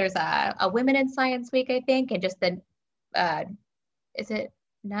table. There's a Women in Science Week, I think, and just the uh, is it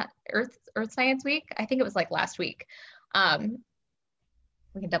not Earth Science Week? I think it was like last week. Um,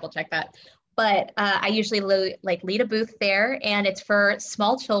 we can double check that. But I usually lead a booth there, and it's for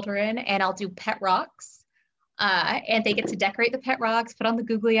small children, and I'll do pet rocks. And they get to decorate the pet rocks, put on the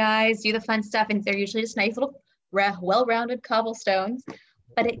googly eyes, do the fun stuff, and they're usually just nice little well-rounded cobblestones.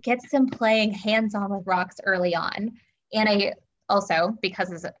 But it gets them playing hands-on with rocks early on. And I also,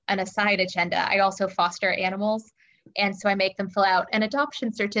 because as an aside agenda, I also foster animals. And so I make them fill out an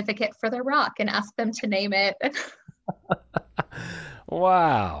adoption certificate for their rock and ask them to name it.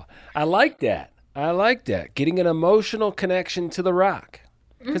 Wow. I like that. I like that. Getting an emotional connection to the rock.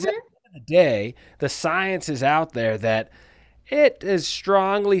 Because at Mm-hmm. the end of the day, the science is out there that it is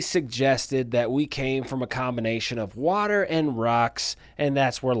strongly suggested that we came from a combination of water and rocks, and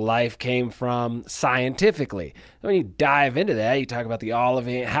that's where life came from scientifically. When you dive into that, you talk about the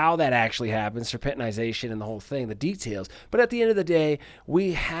olivine, how that actually happens, serpentinization, and the whole thing, the details. But at the end of the day,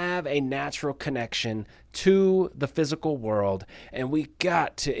 we have a natural connection to the physical world, and we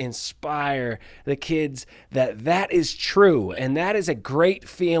got to inspire the kids that that is true, and that is a great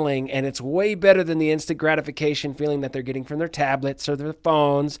feeling, and it's way better than the instant gratification feeling that they're getting from their tablets or their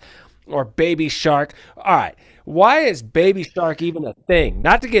phones or Baby Shark. All right, why is Baby Shark even a thing?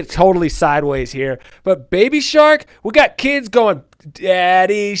 Not to get totally sideways here, but Baby Shark, we got kids going,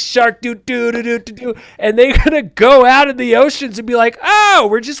 Daddy Shark, do do do do do do, and they're gonna go out in the oceans and be like, oh,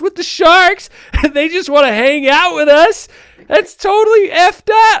 we're just with the sharks, and they just want to hang out with us. That's totally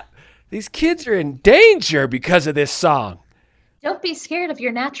effed up. These kids are in danger because of this song. Don't be scared of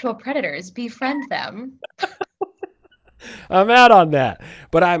your natural predators. Befriend them. I'm out on that.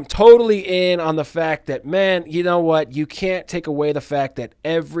 But I'm totally in on the fact that, man, you know what? You can't take away the fact that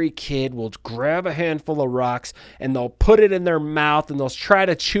every kid will grab a handful of rocks and they'll put it in their mouth and they'll try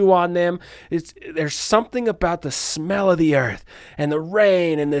to chew on them. There's something about the smell of the earth and the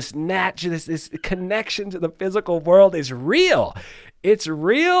rain and this connection to the physical world is real. It's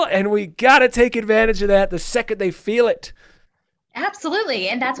real, and we got to take advantage of that the second they feel it. Absolutely.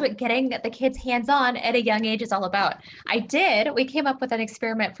 And that's what getting the kids hands on at a young age is all about. We came up with an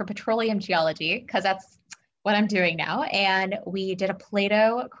experiment for petroleum geology because that's what I'm doing now. And we did a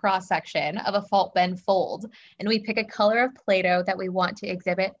Play-Doh cross section of a fault bend fold. And we pick a color of Play-Doh that we want to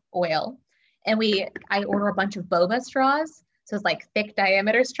exhibit oil. And I order a bunch of boba straws. So it's like thick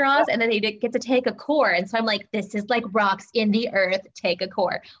diameter straws, and then they get to take a core. And so I'm like, this is like rocks in the earth, take a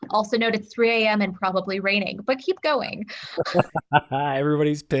core. Also note it's 3 a.m. and probably raining, but keep going.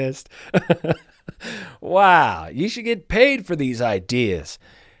 Everybody's pissed. Wow, you should get paid for these ideas.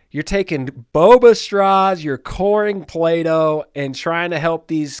 You're taking boba straws, you're coring Play-Doh, and trying to help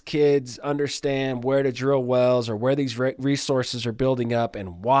these kids understand where to drill wells or where these resources are building up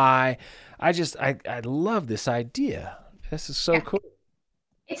and why. I love this idea. This is so cool.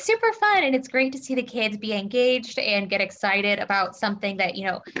 It's super fun, and it's great to see the kids be engaged and get excited about something that,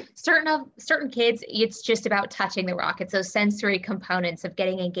 certain kids, it's just about touching the rock. It's those sensory components of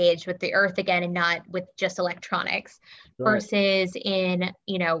getting engaged with the earth again and not with just electronics. Right. Versus in,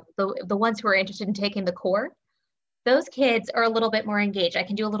 the ones who are interested in taking the core, those kids are a little bit more engaged. I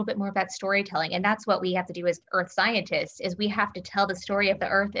can do a little bit more of that storytelling. And that's what we have to do as earth scientists, is we have to tell the story of the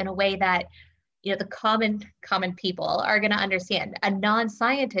earth in a way that the common people are going to understand. A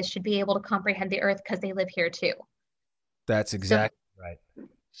non-scientist should be able to comprehend the earth because they live here too. That's exactly right.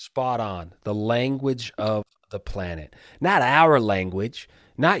 Spot on. The language of the planet, not our language,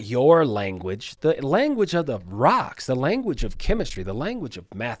 not your language, the language of the rocks, the language of chemistry, the language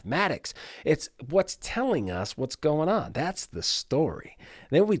of mathematics. It's what's telling us what's going on. That's the story. And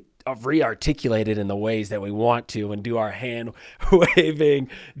then we re-articulate it in the ways that we want to and do our hand waving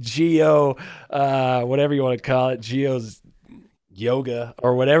whatever you want to call it, geo's yoga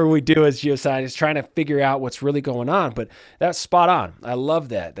or whatever we do as geoscientists, trying to figure out what's really going on. But that's spot on. I love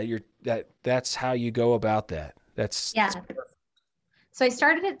that's how you go about that. That's so I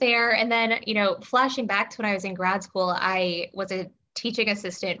started it there, and then flashing back to when I was in grad school, I was a teaching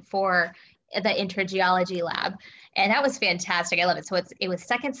assistant for the intergeology lab, and that was fantastic. I love it. So it was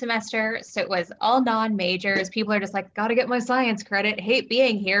second semester, so it was all non-majors. People are just like, gotta get my science credit, hate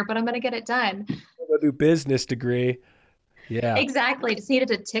being here, but I'm gonna get it done. Go do business degree. Yeah, exactly. Just needed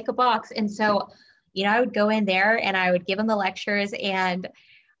to tick a box. And so I would go in there and I would give them the lectures, and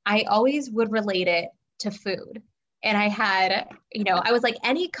I always would relate it to food. And I had, I was like,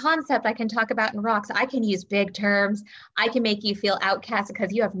 any concept I can talk about in rocks, I can use big terms. I can make you feel outcast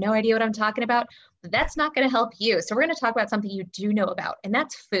because you have no idea what I'm talking about. But that's not going to help you. So we're going to talk about something you do know about, and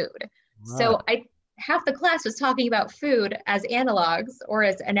that's food. Right. So half the class was talking about food as analogs or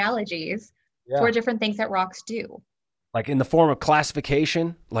as analogies for different things that rocks do. Like in the form of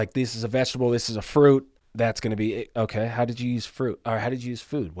classification, like this is a vegetable, this is a fruit. That's going to be, okay, how did you use fruit? Or how did you use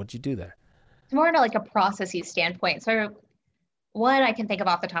food? What did you do there? It's more in like a processes standpoint. So one I can think of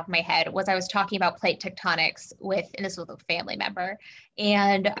off the top of my head was I was talking about plate tectonics and this was a family member.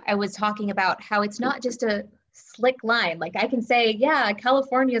 And I was talking about how it's not just a slick line. Like I can say, yeah,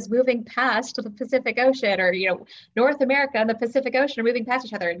 California is moving past the Pacific Ocean, or, North America and the Pacific Ocean are moving past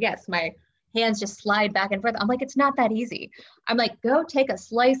each other. And yes, my hands just slide back and forth. I'm like, it's not that easy. I'm like, go take a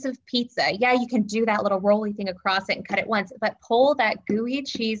slice of pizza. Yeah, you can do that little rolly thing across it and cut it once, but pull that gooey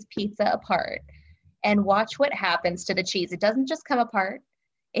cheese pizza apart and watch what happens to the cheese. It doesn't just come apart.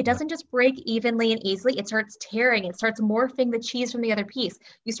 It doesn't just break evenly and easily. It starts tearing. It starts morphing the cheese from the other piece.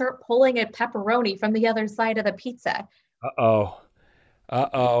 You start pulling a pepperoni from the other side of the pizza.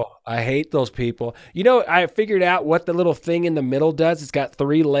 I hate those people. I figured out what the little thing in the middle does. It's got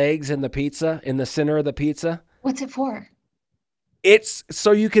 3 legs in the pizza, in the center of the pizza. What's it for? It's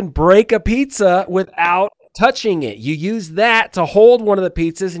so you can break a pizza without touching it. You use that to hold one of the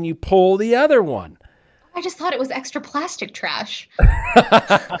pizzas and you pull the other one. I just thought it was extra plastic trash.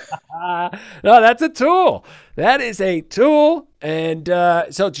 No, that's a tool. That is a tool. And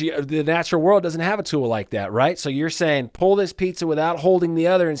the natural world doesn't have a tool like that, right? So you're saying pull this pizza without holding the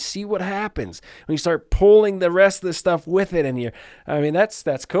other and see what happens when you start pulling the rest of the stuff with it. I mean,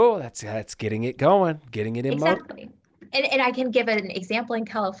 that's cool. That's getting it going, getting it in motion. Exactly. And I can give an example in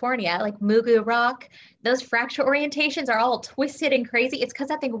California, like Mugu Rock, those fracture orientations are all twisted and crazy. It's because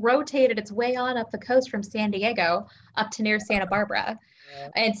that thing rotated its way on up the coast from San Diego up to near Santa Barbara.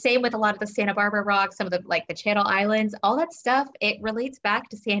 And same with a lot of the Santa Barbara rocks, some of the like the Channel Islands, all that stuff, it relates back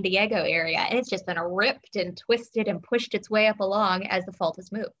to San Diego area. And it's just been ripped and twisted and pushed its way up along as the fault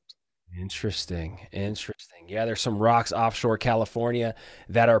has moved. Interesting. Interesting. Yeah, there's some rocks offshore California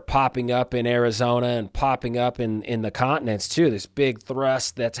that are popping up in Arizona and popping up in the continents too. This big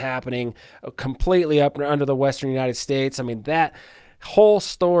thrust that's happening completely up under the western United States. I mean, that whole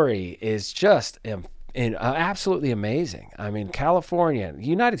story is just absolutely amazing. I mean, California,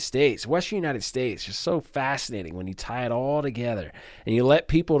 United States, Western United States, just so fascinating when you tie it all together and you let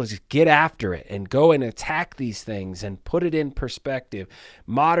people just get after it and go and attack these things and put it in perspective,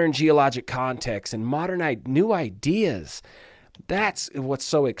 modern geologic context and new ideas. That's what's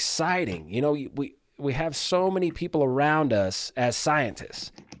so exciting. You know, we have so many people around us as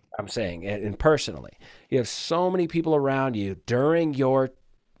scientists. I'm saying, and personally, you have so many people around you during your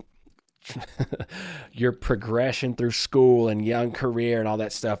progression through school and young career and all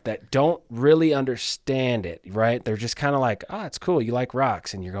that stuff that don't really understand it, right? They're just kind of like, oh, it's cool. You like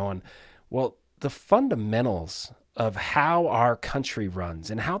rocks. And you're going, well, the fundamentals of how our country runs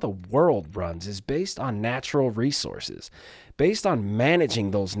and how the world runs is based on natural resources, based on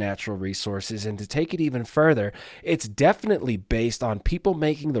managing those natural resources. And to take it even further, it's definitely based on people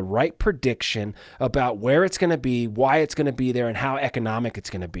making the right prediction about where it's going to be, why it's going to be there, and how economic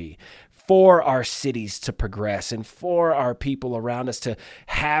it's going to be for our cities to progress and for our people around us to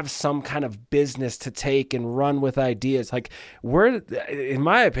have some kind of business to take and run with ideas. Like we're, in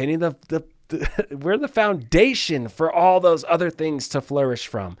my opinion, we're the foundation for all those other things to flourish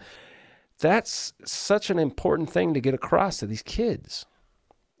from. That's such an important thing to get across to these kids.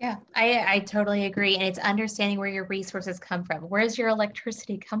 Yeah, I totally agree. And it's understanding where your resources come from. Where does your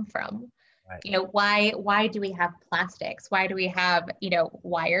electricity come from? Right. Why do we have plastics? Why do we have,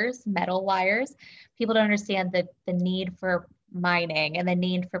 wires, metal wires? People don't understand the need for mining and the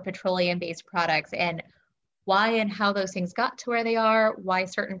need for petroleum-based products and why and how those things got to where they are, why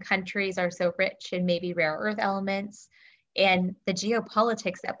certain countries are so rich in maybe rare earth elements. And the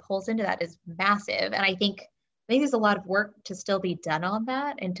geopolitics that pulls into that is massive. And I think there's a lot of work to still be done on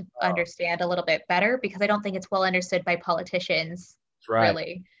that and to Oh, understand a little bit better because I don't think it's well understood by politicians, that's right.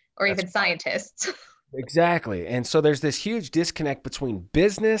 really, or That's even scientists. exactly. And so there's this huge disconnect between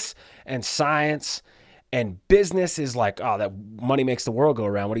business and science. And business is like, oh, that money makes the world go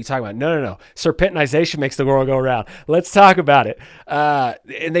around. What are you talking about? No, no, no. Serpentinization makes the world go around. Let's talk about it.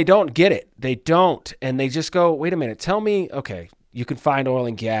 And they don't get it. They don't. And they just go, wait a minute. Tell me, okay, you can find oil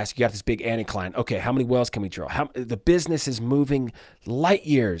and gas. You got this big anticline. Okay, how many wells can we drill? The business is moving light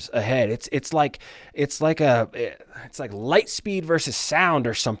years ahead. It's like light speed versus sound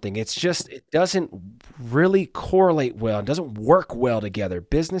or something. It doesn't really correlate well. It doesn't work well together.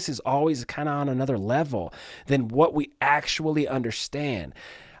 Business is always kind of on another level than what we actually understand.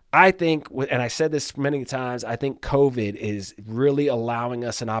 I think, and I said this many times, I think COVID is really allowing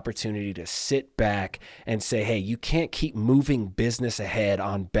us an opportunity to sit back and say, hey, you can't keep moving business ahead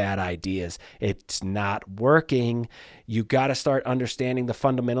on bad ideas. It's not working. You got to start understanding the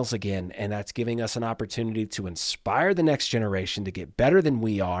fundamentals again. And that's giving us an opportunity to inspire the next generation to get better than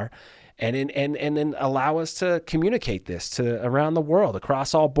we are. And then allow us to communicate this to around the world,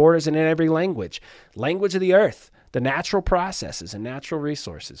 across all borders and in every language of the earth, the natural processes and natural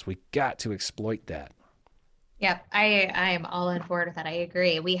resources. We got to exploit that. Yeah, I am all on board with that. I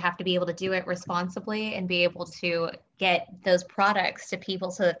agree. We have to be able to do it responsibly and be able to get those products to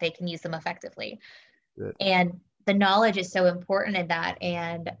people so that they can use them effectively. Good. And the knowledge is so important in that.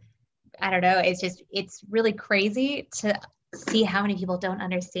 And I don't know, it's really crazy to see how many people don't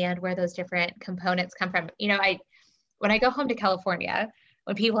understand where those different components come from. When I go home to California,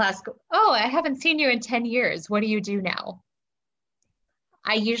 when people ask, "Oh, I haven't seen you in 10 years. What do you do now?"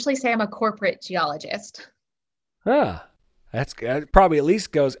 I usually say I'm a corporate geologist. Huh. That's good. Probably at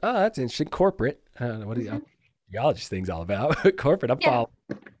least goes, oh, that's interesting. Corporate. What do you, Mhm. geologist thing's all about? Corporate. I'm Yeah, following.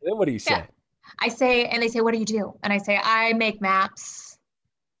 Then what do you yeah. say? And they say, "What do you do?" And I say, "I make maps."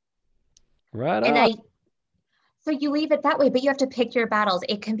 Right And on. So you leave it that way, but you have to pick your battles.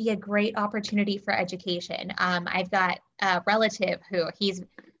 It can be a great opportunity for education. I've got a relative who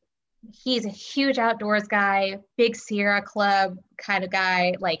he's a huge outdoors guy, big Sierra Club kind of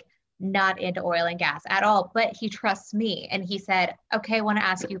guy, like not into oil and gas at all, but he trusts me. And he said, okay, I want to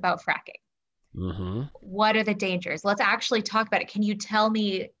ask you about fracking. Mm-hmm. What are the dangers? Let's actually talk about it. Can you tell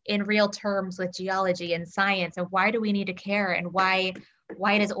me in real terms with geology and science, and why do we need to care, and why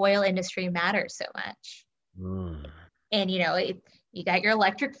does oil industry matter so much? Mm. And you got your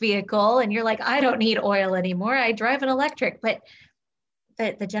electric vehicle and you're like, I don't need oil anymore, I drive an electric. But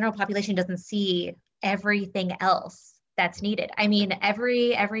the general population doesn't see everything else that's needed. I mean,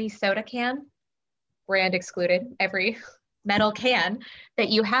 every soda can, brand excluded, every metal can that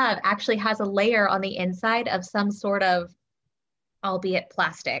you have actually has a layer on the inside of some sort of, albeit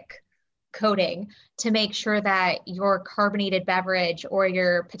plastic, coating to make sure that your carbonated beverage or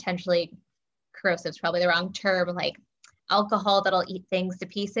your potentially corrosive is probably the wrong term, like alcohol that'll eat things to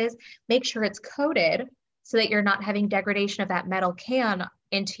pieces, make sure it's coated so that you're not having degradation of that metal can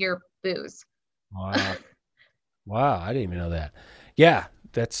into your booze. Wow. Wow, I didn't even know that. Yeah,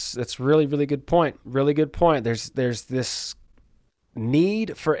 that's really really good point. Really good point. There's this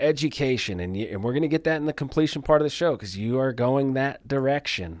need for education, and we're going to get that in the completion part of the show because you are going that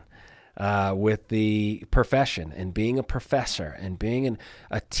direction with the profession and being a professor and being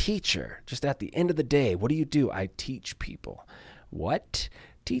a teacher. Just at the end of the day, what do? I teach people. What?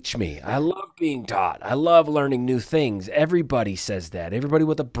 Teach me. I love being taught. I love learning new things. Everybody says that. Everybody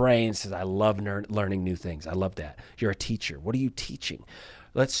with a brain says, I love learning new things. I love that. You're a teacher. What are you teaching?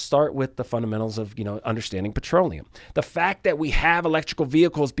 Let's start with the fundamentals of, understanding petroleum. The fact that we have electrical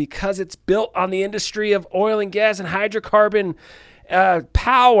vehicles because it's built on the industry of oil and gas and hydrocarbon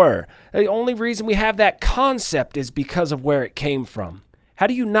power. The only reason we have that concept is because of where it came from. How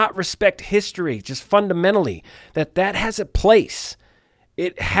do you not respect history just fundamentally that has a place?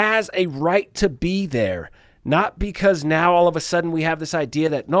 It has a right to be there, not because now all of a sudden we have this idea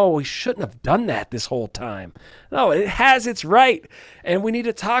that, no, we shouldn't have done that this whole time. No, it has its right, and we need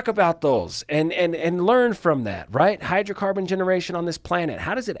to talk about those and learn from that, right? Hydrocarbon generation on this planet,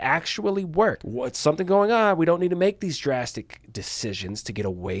 how does it actually work? What's something going on? We don't need to make these drastic decisions to get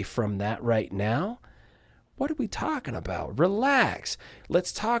away from that right now. What are we talking about? Relax.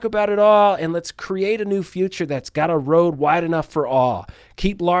 Let's talk about it all and let's create a new future that's got a road wide enough for all.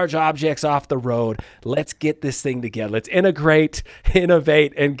 Keep large objects off the road. Let's get this thing together. Let's integrate,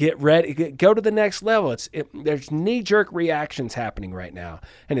 innovate, and get ready. Go to the next level. There's knee-jerk reactions happening right now,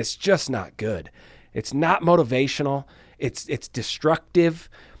 and it's just not good. It's not motivational. It's destructive.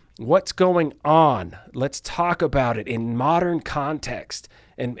 What's going on? Let's talk about it in modern context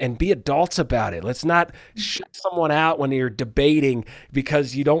and be adults about it. Let's not shut someone out when you're debating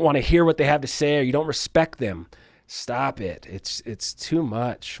because you don't want to hear what they have to say or you don't respect them. Stop it. It's too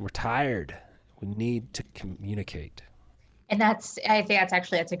much. We're tired. We need to communicate. And I think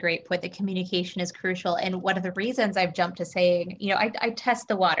that's a great point. The communication is crucial. And one of the reasons I've jumped to saying, I test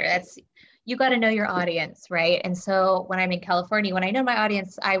the water. You got to know your audience, right? And so when I'm in California, when I know my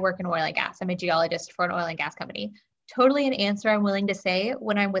audience, I work in oil and gas. I'm a geologist for an oil and gas company. Totally an answer I'm willing to say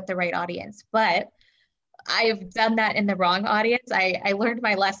when I'm with the right audience. But I've done that in the wrong audience. I learned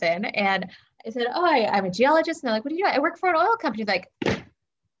my lesson and I said, oh, I'm a geologist. And they're like, what do you do? I work for an oil company. Like,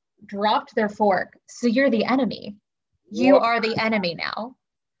 dropped their fork. So you're the enemy. You are the enemy now.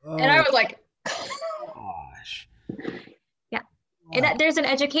 Oh, and I was like, gosh. Yeah. And there's an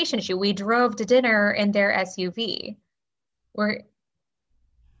education issue. We drove to dinner in their SUV. We're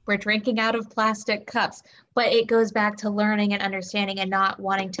drinking out of plastic cups, but it goes back to learning and understanding and not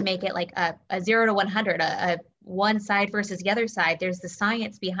wanting to make it like a 0 to 100, a one side versus the other side. There's the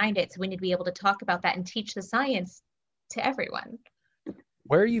science behind it. So we need to be able to talk about that and teach the science to everyone.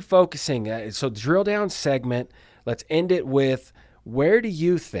 Where are you focusing? So drill down segment. Let's end it with, where do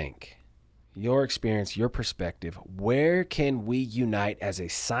you think, your experience, your perspective, where can we unite as a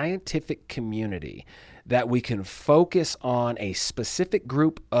scientific community that we can focus on a specific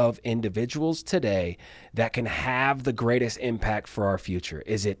group of individuals today that can have the greatest impact for our future?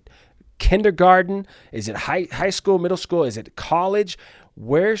 Is it kindergarten? Is it high school, middle school? Is it college?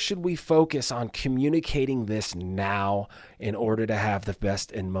 Where should we focus on communicating this now in order to have the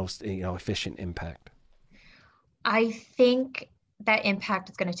best and most efficient impact? I think that impact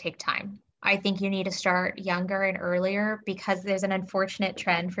is going to take time. I think you need to start younger and earlier because there's an unfortunate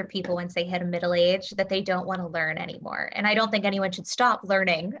trend for people once they hit a middle age that they don't want to learn anymore. And I don't think anyone should stop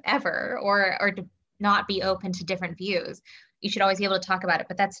learning ever or to not be open to different views. You should always be able to talk about it,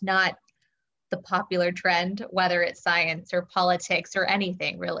 but that's not the popular trend, whether it's science or politics or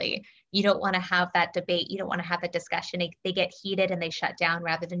anything really. You don't want to have that debate. You don't want to have that discussion. They get heated and they shut down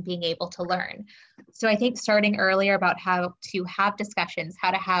rather than being able to learn. So I think starting earlier about how to have discussions,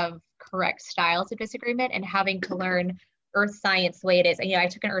 how to have correct styles of disagreement, and having to learn earth science the way it is. And, I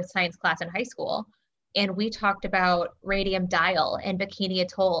took an earth science class in high school, and we talked about radium dial and Bikini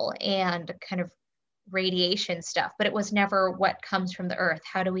Atoll and kind of radiation stuff, but it was never what comes from the earth.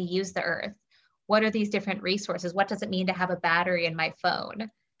 How do we use the earth? What are these different resources? What does it mean to have a battery in my phone?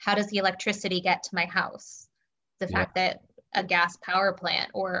 How does the electricity get to my house? The Yeah. fact that a gas power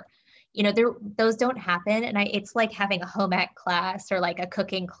plant, or those don't happen. And it's like having a home ec class or like a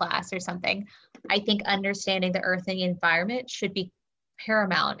cooking class or something. I think understanding the earth and the environment should be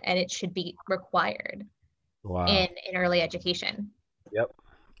paramount, and it should be required Wow. in early education. Yep.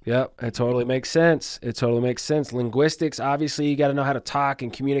 Yep, it totally makes sense. It totally makes sense. Linguistics, obviously, you got to know how to talk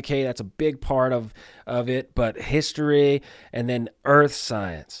and communicate. That's a big part of it. But history and then earth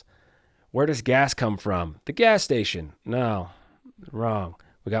science. Where does gas come from? The gas station. No, wrong.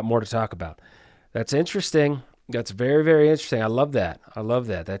 We got more to talk about. That's interesting. That's very, very interesting. I love that. I love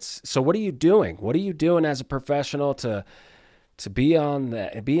that. That's so. What are you doing? What are you doing as a professional to be on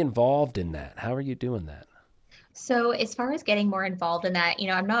that, be involved in that? How are you doing that? So, as far as getting more involved in that,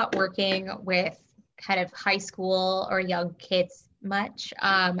 I'm not working with kind of high school or young kids much.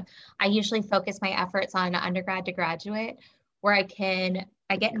 I usually focus my efforts on undergrad to graduate, where I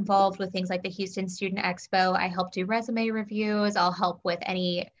get involved with things like the Houston Student Expo. I help do resume reviews. I'll help with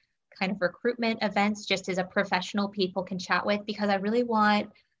any kind of recruitment events, just as a professional people can chat with, because I really want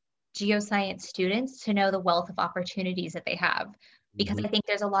geoscience students to know the wealth of opportunities that they have. Because Hmm. I think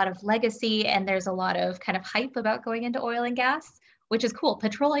there's a lot of legacy and there's a lot of kind of hype about going into oil and gas, which is cool.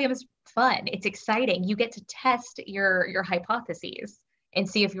 Petroleum is fun. It's exciting. You get to test your hypotheses and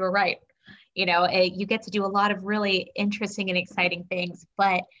see if you were right. You get to do a lot of really interesting and exciting things,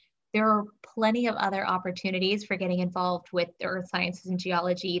 but there are plenty of other opportunities for getting involved with the earth sciences and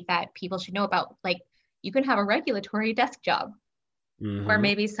geology that people should know about. Like, you can have a regulatory desk job, or Hmm.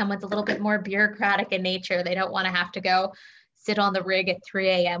 maybe someone's a little bit more bureaucratic in nature. They don't want to have to go sit on the rig at 3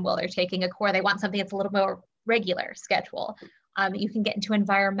 a.m. while they're taking a core. They want something that's a little more regular schedule. You can get into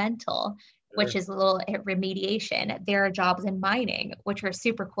environmental, which is a little remediation. There are jobs in mining, which are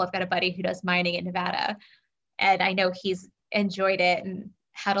super cool. I've got a buddy who does mining in Nevada, and I know he's enjoyed it and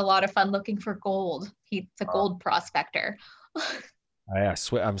had a lot of fun looking for gold. He's a gold prospector.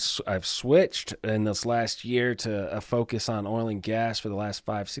 I've switched in this last year to a focus on oil and gas for the last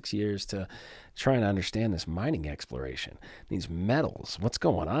 5, 6 years to trying to understand this mining exploration, these metals, what's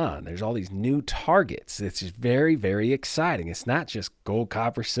going on. There's all these new targets. It's just very, very exciting. It's not just gold,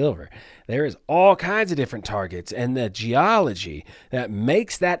 copper, silver. There is all kinds of different targets, and the geology that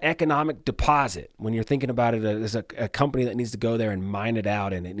makes that economic deposit. When you're thinking about it as a company that needs to go there and mine it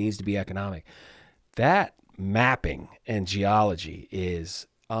out, and it needs to be economic, that mapping and geology is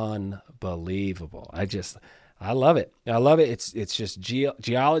unbelievable. I love it. I love it. It's just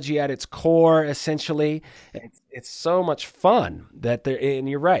geology at its core, essentially. It's so much fun that there. And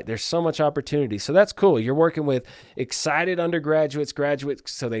you're right. There's so much opportunity. So that's cool. You're working with excited undergraduates,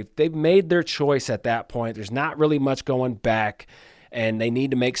 graduates. So they've made their choice at that point. There's not really much going back, and they need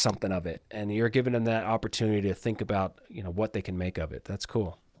to make something of it. And you're giving them that opportunity to think about what they can make of it. That's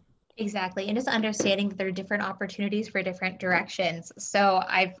cool. Exactly. And just understanding that there are different opportunities for different directions. So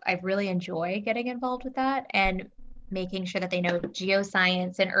I've really enjoyed getting involved with that, and making sure that they know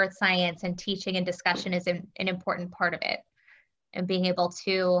geoscience and earth science and teaching and discussion is an important part of it, and being able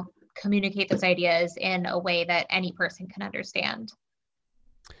to communicate those ideas in a way that any person can understand.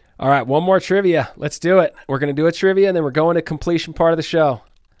 All right, one more trivia. Let's do it. We're going to do a trivia, and then we're going to completion part of the show.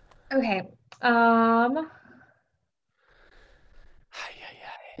 Okay.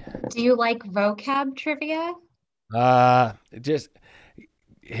 Do you like vocab trivia? Just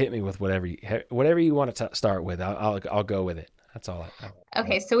hit me with whatever you want to start with. I'll go with it. That's all.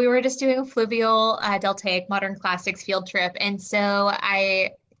 Okay, so we were just doing a fluvial deltaic modern classics field trip, and so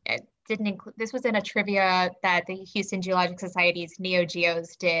I didn't include. This was in a trivia that the Houston Geologic Society's Neo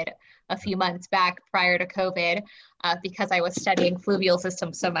Geos did a few months back prior to COVID, because I was studying fluvial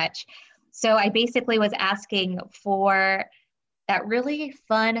systems so much. So I basically was asking for that really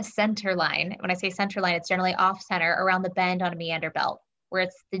fun center line. When I say center line, it's generally off center around the bend on a meander belt, where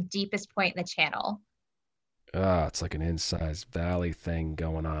it's the deepest point in the channel. It's like an incised valley thing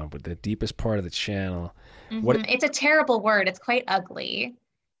going on, but the deepest part of the channel. What It's a terrible word. It's quite ugly.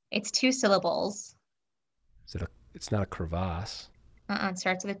 It's two syllables. is it? It's not a crevasse. It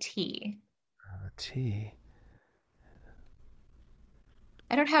starts with a T. A T.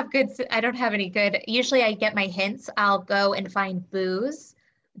 I don't have any good. Usually I get my hints. I'll go and find booze,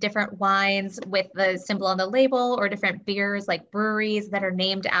 different wines with the symbol on the label, or different beers like breweries that are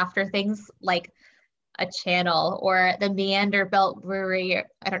named after things like a channel or the Meanderbelt Brewery.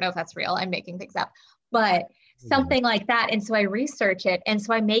 I don't know if that's real. I'm making things up, but something like that. And so I research it. And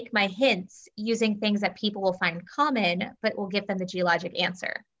so I make my hints using things that people will find common, but will give them the geologic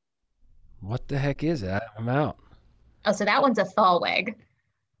answer. What the heck is that? I'm out. Oh, so that one's a thalweg.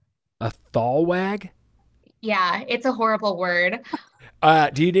 A thalwag? Yeah, it's a horrible word.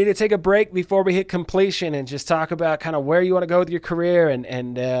 Do you need to take a break before we hit completion and just talk about kind of where you want to go with your career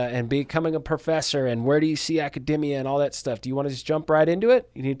and becoming a professor and where do you see academia and all that stuff? Do you want to just jump right into it?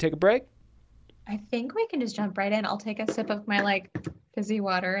 You need to take a break? I think we can just jump right in. I'll take a sip of my like fizzy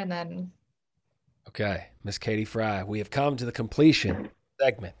water and then. Okay, Miss Katie Fry, we have come to the completion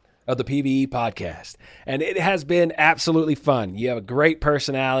segment of the PVE podcast, and it has been absolutely fun. You have a great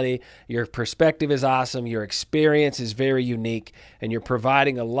personality, your perspective is awesome, your experience is very unique, and you're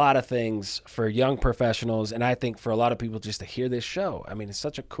providing a lot of things for young professionals, and I think for a lot of people just to hear this show. I mean, it's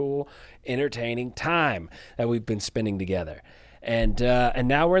such a cool, entertaining time that we've been spending together. And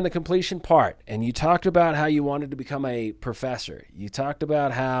now we're in the completion part, and you talked about how you wanted to become a professor. You talked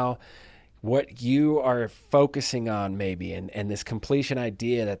about how what you are focusing on maybe and this completion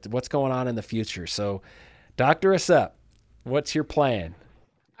idea that what's going on in the future. So doctor us up. What's your plan?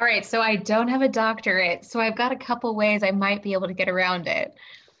 All right, so I don't have a doctorate, so I've got a couple ways I might be able to get around it.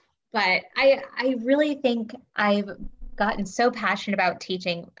 But I really think I've gotten so passionate about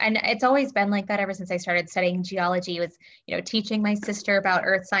teaching, and it's always been like that ever since I started studying geology. Was, teaching my sister about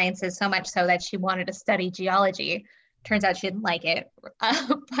earth sciences so much so that she wanted to study geology. Turns out she didn't like it,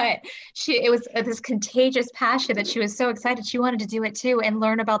 but it was this contagious passion that she was so excited she wanted to do it too and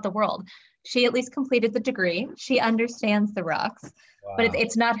learn about the world. She at least completed the degree. She understands the rocks, but Wow.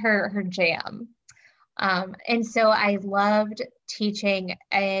 it's not her jam. And so I loved teaching.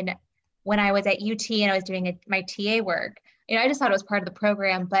 And when I was at UT and I was doing my TA work, I just thought it was part of the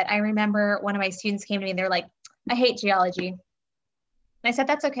program. But I remember one of my students came to me and they're like, I hate geology. And I said,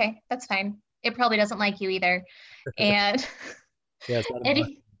 that's okay. That's fine. It probably doesn't like you either. And, Yeah, it's not a and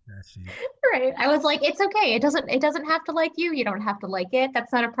must. he, right. I was like, it's okay. It doesn't have to like you. You don't have to like it.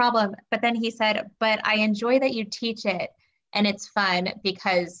 That's not a problem. But then he said, but I enjoy that you teach it and it's fun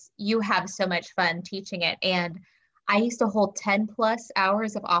because you have so much fun teaching it. And I used to hold 10 plus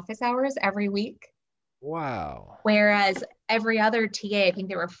hours of office hours every week. Wow. Whereas every other TA, I think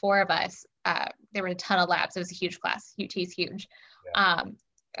there were four of us, there were a ton of labs. It was a huge class. UT's huge. Yeah.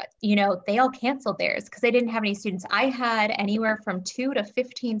 They all canceled theirs because they didn't have any students. I had anywhere from 2 to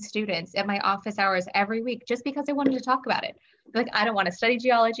 15 students at my office hours every week just because I wanted to talk about it. Like, I don't want to study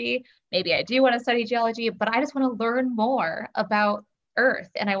geology. Maybe I do want to study geology, but I just want to learn more about Earth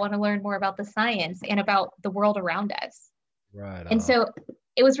and I want to learn more about the science and about the world around us. Right And on. so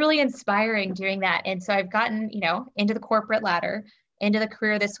it was really inspiring doing that. And so I've gotten, into the corporate ladder, into the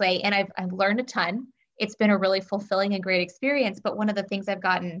career this way, and I've learned a ton. It's been a really fulfilling and great experience. But one of the things I've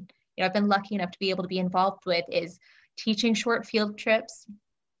gotten, I've been lucky enough to be able to be involved with is teaching short field trips.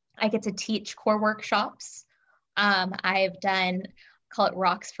 I get to teach core workshops. I've done, call it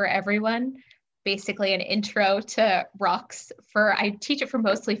Rocks for Everyone, basically an intro to rocks I teach it for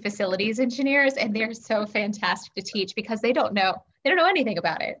mostly facilities engineers, and they're so fantastic to teach because they don't know anything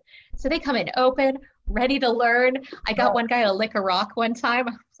about it. So they come in open, ready to learn. I got one guy to lick a rock one time.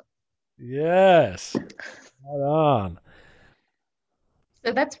 Yes. Right on.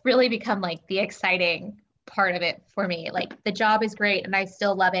 So that's really become like the exciting part of it for me. Like the job is great and I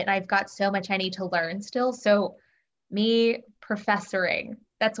still love it. And I've got so much I need to learn still. So me professoring,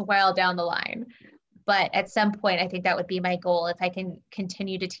 that's a while down the line. But at some point, I think that would be my goal. If I can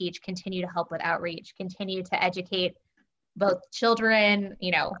continue to teach, continue to help with outreach, continue to educate both children,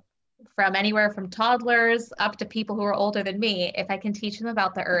 from anywhere from toddlers up to people who are older than me. If I can teach them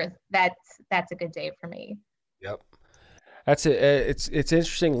about the earth, that's a good day for me. Yep. That's it. It's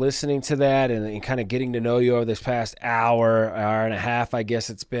interesting listening to that and kind of getting to know you over this past hour and a half, I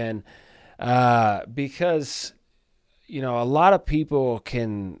guess it's been, because a lot of people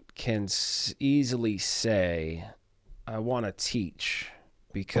can easily say, I want to teach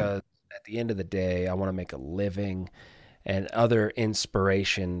because at the end of the day, I want to make a living and other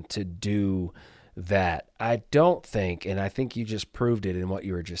inspiration to do that. I don't think, and I think you just proved it in what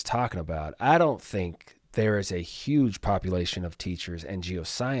you were just talking about, I don't think there is a huge population of teachers and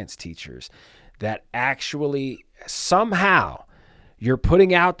geoscience teachers that actually somehow you're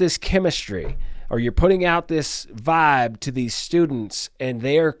putting out this chemistry or you're putting out this vibe to these students and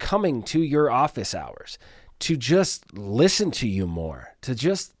they're coming to your office hours to just listen to you more, to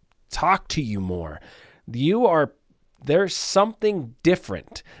just talk to you more. You are There's something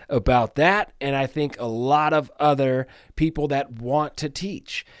different about that, and I think a lot of other people that want to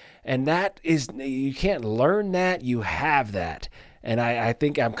teach. And that is, you can't learn that, you have that. And I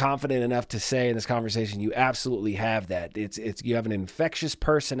think I'm confident enough to say in this conversation, you absolutely have that. You have an infectious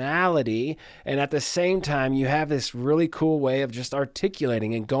personality, and at the same time, you have this really cool way of just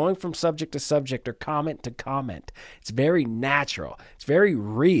articulating and going from subject to subject or comment to comment. It's very natural. It's very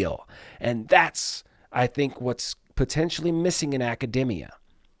real, and that's, I think, what's potentially missing in academia.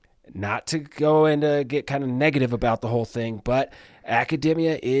 Not to go and get kind of negative about the whole thing, but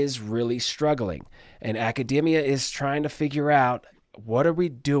academia is really struggling. And academia is trying to figure out, what are we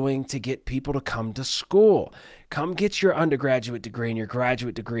doing to get people to come to school? Come get your undergraduate degree and your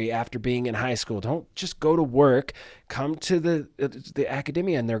graduate degree after being in high school. Don't just go to work. Come to the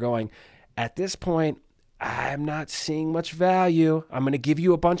academia. And they're going, at this point, I'm not seeing much value. I'm going to give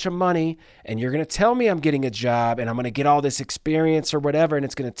you a bunch of money and you're going to tell me I'm getting a job and I'm going to get all this experience or whatever, and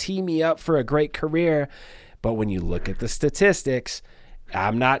it's going to tee me up for a great career. But when you look at the statistics,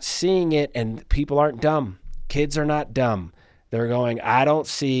 I'm not seeing it, and people aren't dumb. Kids are not dumb. They're going, I don't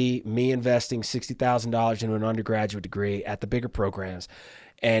see me investing $60,000 into an undergraduate degree at the bigger programs,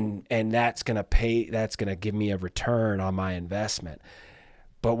 and that's going to give me a return on my investment.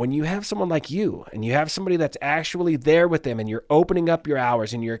 But when you have someone like you and you have somebody that's actually there with them and you're opening up your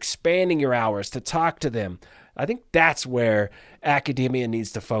hours and you're expanding your hours to talk to them, I think that's where academia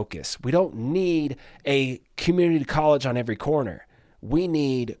needs to focus. We don't need a community college on every corner. We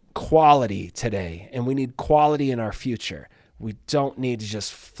need quality today, and we need quality in our future. We don't need to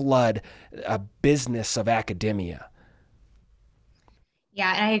just flood a business of academia.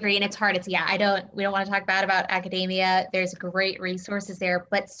 Yeah, and I agree. And it's hard. We don't want to talk bad about academia. There's great resources there,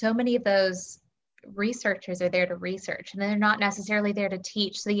 but so many of those researchers are there to research and they're not necessarily there to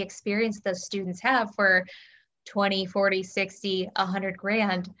teach. So the experience those students have for 20, 40, 60, 100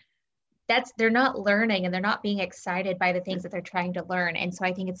 grand, they're not learning and they're not being excited by the things that they're trying to learn. And so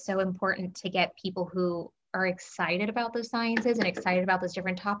I think it's so important to get people who are excited about those sciences and excited about those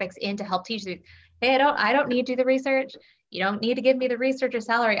different topics in to help teach them. Hey, I don't need to do the research. You don't need to give me the researcher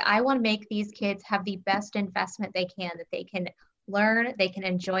salary. I want to make these kids have the best investment they can, that they can learn, they can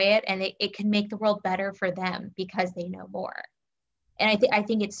enjoy it, and it can make the world better for them because they know more. And I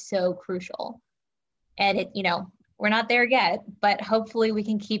think it's so crucial. And we're not there yet, but hopefully we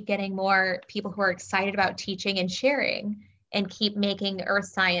can keep getting more people who are excited about teaching and sharing and keep making earth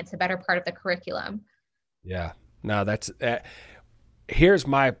science a better part of the curriculum. Yeah. No, here's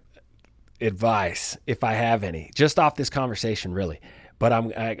my advice, if I have any, just off this conversation, really. But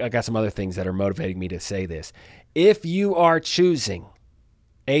I got some other things that are motivating me to say this. If you are choosing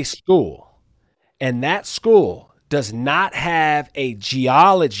a school and that school does not have a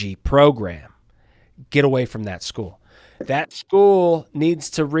geology program, get away from that school. That school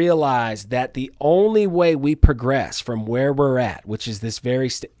needs to realize that the only way we progress from where we're at, which is this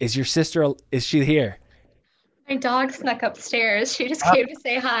is your sister, is she here? My dog snuck upstairs. She just came to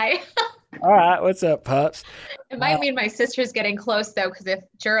say hi. All right. What's up, pups? It might mean my sister's getting close, though, because if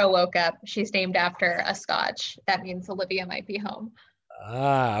Juro woke up, she's named after a Scotch. That means Olivia might be home.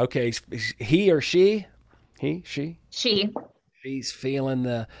 Okay. He or she? He, she? She. She's feeling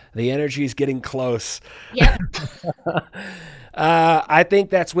the energy's getting close. Yep. I think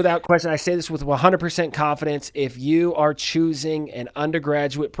that's without question. I say this with 100% confidence. If you are choosing an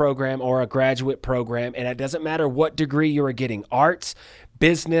undergraduate program or a graduate program, and it doesn't matter what degree you are getting, arts,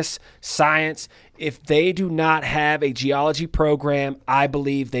 business, science, if they do not have a geology program, I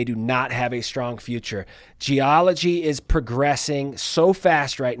believe they do not have a strong future. Geology is progressing so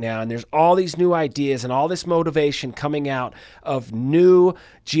fast right now, and there's all these new ideas and all this motivation coming out of new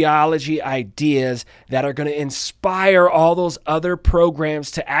geology ideas that are going to inspire all those other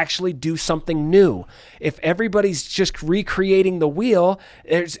programs to actually do something new. If everybody's just recreating the wheel,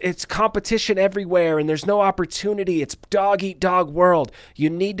 it's competition everywhere and there's no opportunity. It's dog eat dog world.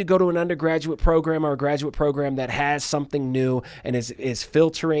 You need to go to an undergraduate program or a graduate program that has something new and is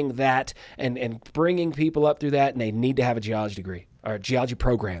filtering that and bringing people up through that, and they need to have a geology degree or a geology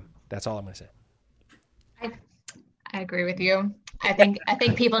program. That's all I'm going to say. I agree with you. I think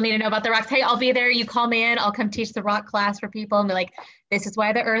people need to know about the rocks. Hey, I'll be there. You call me in. I'll come teach the rock class for people and be like, this is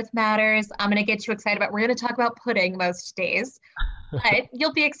why the earth matters. I'm going to get you excited about, we're going to talk about pudding most days, but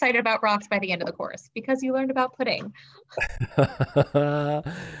you'll be excited about rocks by the end of the course because you learned about pudding.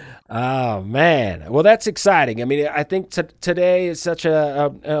 Oh man. Well, that's exciting. I mean, I think today is such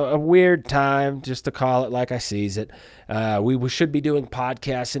a weird time, just to call it like I sees it. We should be doing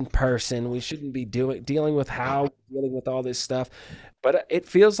podcasts in person. We shouldn't be dealing with dealing with all this stuff. But it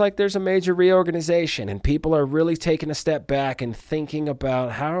feels like there's a major reorganization, and people are really taking a step back and thinking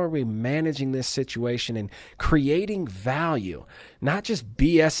about how are we managing this situation and creating value, not just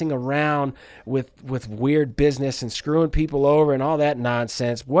BSing around with weird business and screwing people over and all that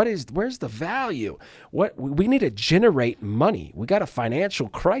nonsense. Where's the value? What we need to generate money. We got a financial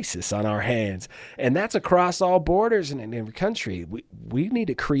crisis on our hands, and that's across all borders and in every country. We need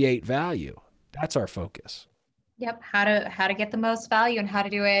to create value. That's our focus. Yep, how to get the most value and how to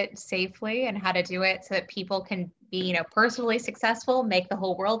do it safely and how to do it so that people can be, personally successful, make the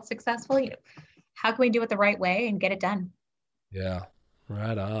whole world successful. How can we do it the right way and get it done? Yeah.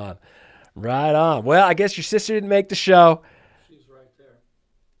 Right on. Right on. Well, I guess your sister didn't make the show. She's right there.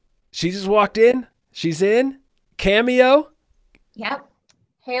 She just walked in. She's in. Cameo. Yep.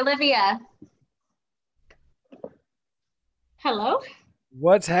 Hey, Olivia. Hello.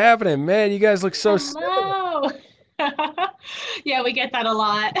 What's happening, man? You guys look so similar. Hello. Yeah, we get that a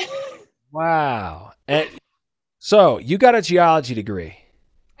lot. Wow. And so you got a geology degree.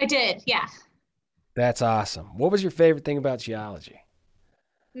 I did, yeah. That's awesome. What was your favorite thing about geology?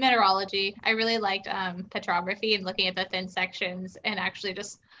 Mineralogy. I really liked petrography and looking at the thin sections and actually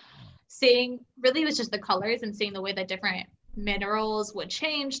just seeing, really it was just the colors and seeing the way that different minerals would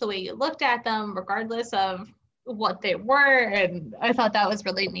change the way you looked at them, regardless of what they were. And I thought that was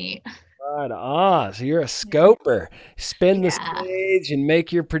really neat. Right on. So you're a scoper. Spin the Yeah. stage and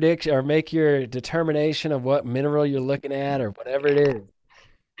make your prediction or make your determination of what mineral you're looking at or whatever it is.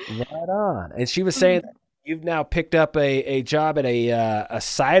 Right on. And she was saying that you've now picked up a job at a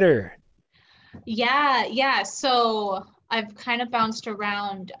cider. Yeah. So I've kind of bounced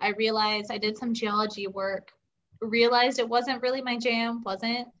around. I realized I did some geology work, realized it wasn't really my jam,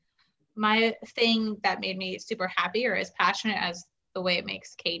 wasn't my thing that made me super happy or as passionate as the way it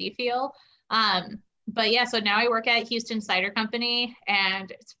makes Katie feel. But yeah, so now I work at Houston Cider Company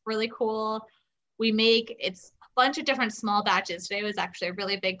and it's really cool. It's a bunch of different small batches. Today was actually a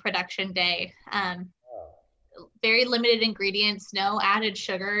really big production day. Very limited ingredients, no added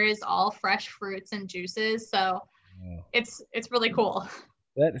sugars, all fresh fruits and juices. So it's really cool.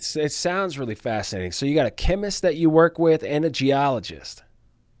 It sounds really fascinating. So you got a chemist that you work with and a geologist.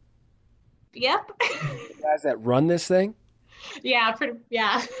 Yep. You guys that run this thing? Yeah.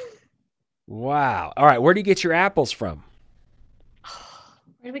 Wow. All right. Where do you get your apples from?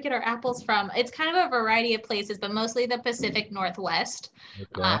 Where do we get our apples from? It's kind of a variety of places, but mostly the Pacific Northwest. Okay.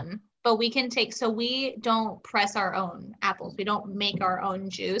 But so we don't press our own apples. We don't make our own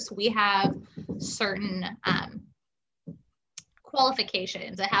juice. We have certain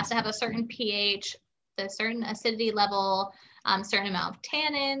qualifications. It has to have a certain pH, a certain acidity level, certain amount of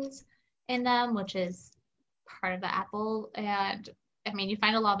tannins in them, which is part of the apple. And I mean, you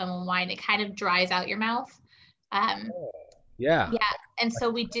find a lot of them in wine. It kind of dries out your mouth. Yeah. And so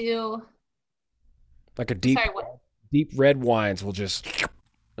we do. Like a Sorry, what? deep red wines will just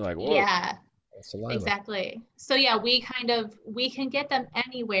like, whoa. Yeah, Saliva. exactly. So yeah, we can get them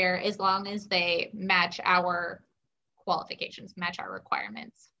anywhere as long as they match our qualifications, match our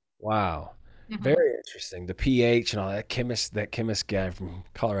requirements. Wow. Mhm. Very interesting. The pH and all that chemist guy from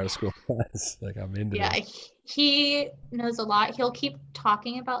Colorado School. Like I'm into Yeah, this. he knows a lot. He'll keep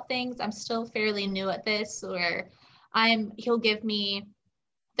talking about things. I'm still fairly new at this, where he'll give me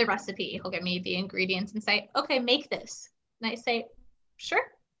the recipe, he'll give me the ingredients and say, okay, make this. And I say, sure,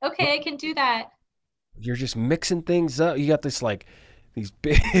 okay, I can do that. You're just mixing things up. You got this like these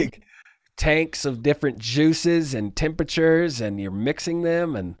big tanks of different juices and temperatures and you're mixing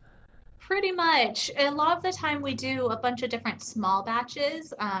them and Pretty much. A lot of the time we do a bunch of different small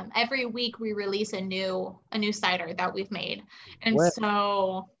batches. Every week we release a new cider that we've made. And what?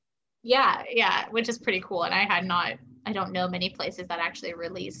 so yeah, which is pretty cool. And I don't know many places that actually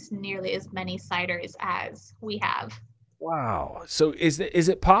release nearly as many ciders as we have. Wow. So is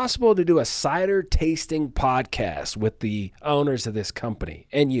it possible to do a cider tasting podcast with the owners of this company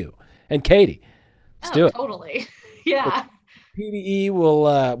and you and Katie? Let's Oh, do it. totally. Yeah. PDE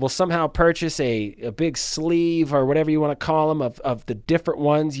will somehow purchase a big sleeve or whatever you want to call them of the different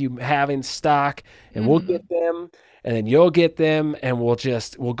ones you have in stock, and we'll get them, and then you'll get them, and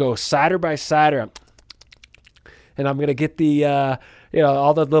we'll go cider by cider, and I'm gonna get the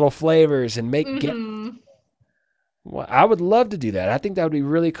all the little flavors and Mm-hmm. Well, I would love to do that. I think that would be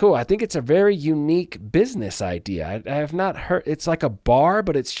really cool. I think it's a very unique business idea. I have not heard. It's like a bar,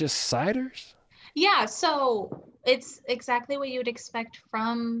 but it's just ciders. Yeah, so it's exactly what you would expect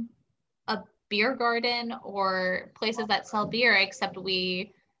from a beer garden or places that sell beer, except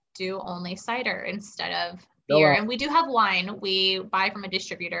we do only cider instead of Go beer. on. And we do have wine. We buy from a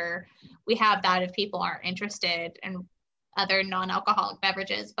distributor. We have that if people aren't interested in other non-alcoholic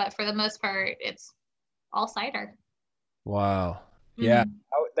beverages. But for the most part, it's all cider. Wow. Yeah.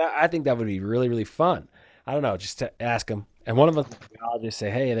 Mm-hmm. I think that would be really, really fun. I don't know, just to ask them. And one of them, I'll just say,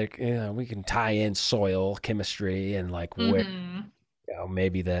 hey, we can tie in soil chemistry and like where, Mm-hmm.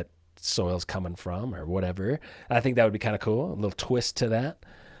 maybe that soil's coming from or whatever. I think that would be kind of cool. A little twist to that.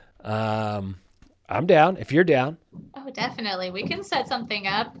 Um, I'm down if you're down. Oh, definitely. We can set something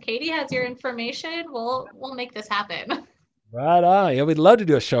up. Katie has your information. We'll make this happen. Right on. Yeah, we'd love to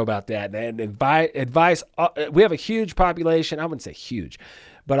do a show about that and advice. We have a huge population. I wouldn't say huge,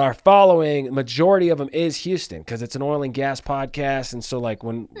 but our following, majority of them is Houston because it's an oil and gas podcast. And so, like,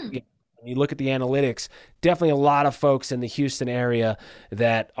 Hmm. when you look at the analytics, definitely a lot of folks in the Houston area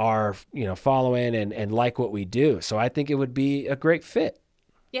that are, following and like what we do. So I think it would be a great fit.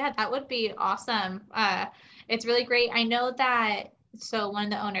 Yeah, that would be awesome. It's really great. I know that. So one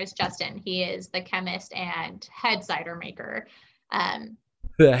of the owners, Justin, he is the chemist and head cider maker. Um,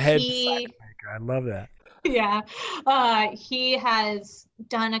 The head cider he, maker. I love that. yeah, he has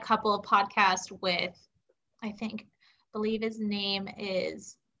done a couple of podcasts with, I think, believe his name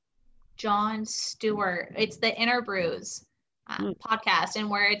is John Stewart. It's the Inner Brews Hmm. podcast, and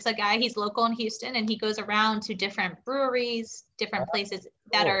where it's a guy, he's local in Houston, and he goes around to different breweries, different places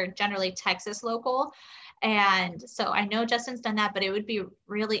that Cool. are generally Texas local. And so I know Justin's done that, but it would be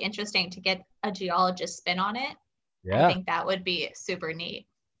really interesting to get a geologist spin on it. I Yeah. think that would be super neat.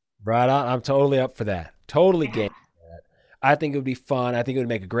 Right on. I'm totally up for that. Totally Yeah, game. For that. I think it would be fun. I think it would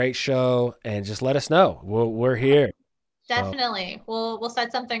make a great show. And just let us know. We're here. So definitely. We'll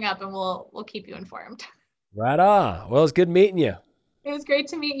set something up and we'll keep you informed. right on. Well, it's good meeting you. It was great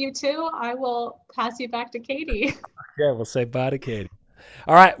to meet you too. I will pass you back to Katie. Yeah, we'll say bye to Katie.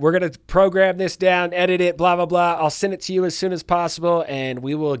 All right, we're gonna program this down, edit it, blah blah blah. I'll send it to you as soon as possible, and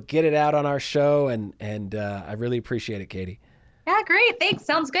we will get it out on our show. And I really appreciate it, Katie. Yeah, great. Thanks.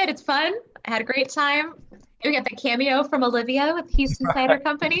 Sounds good. It's fun. I had a great time. We got the cameo from Olivia with Houston Cider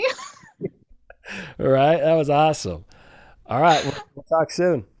Company. All right, that was awesome. All right, we'll talk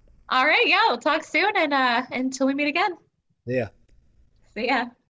soon. All right. Yeah. We'll talk soon and until we meet again. Yeah. See ya.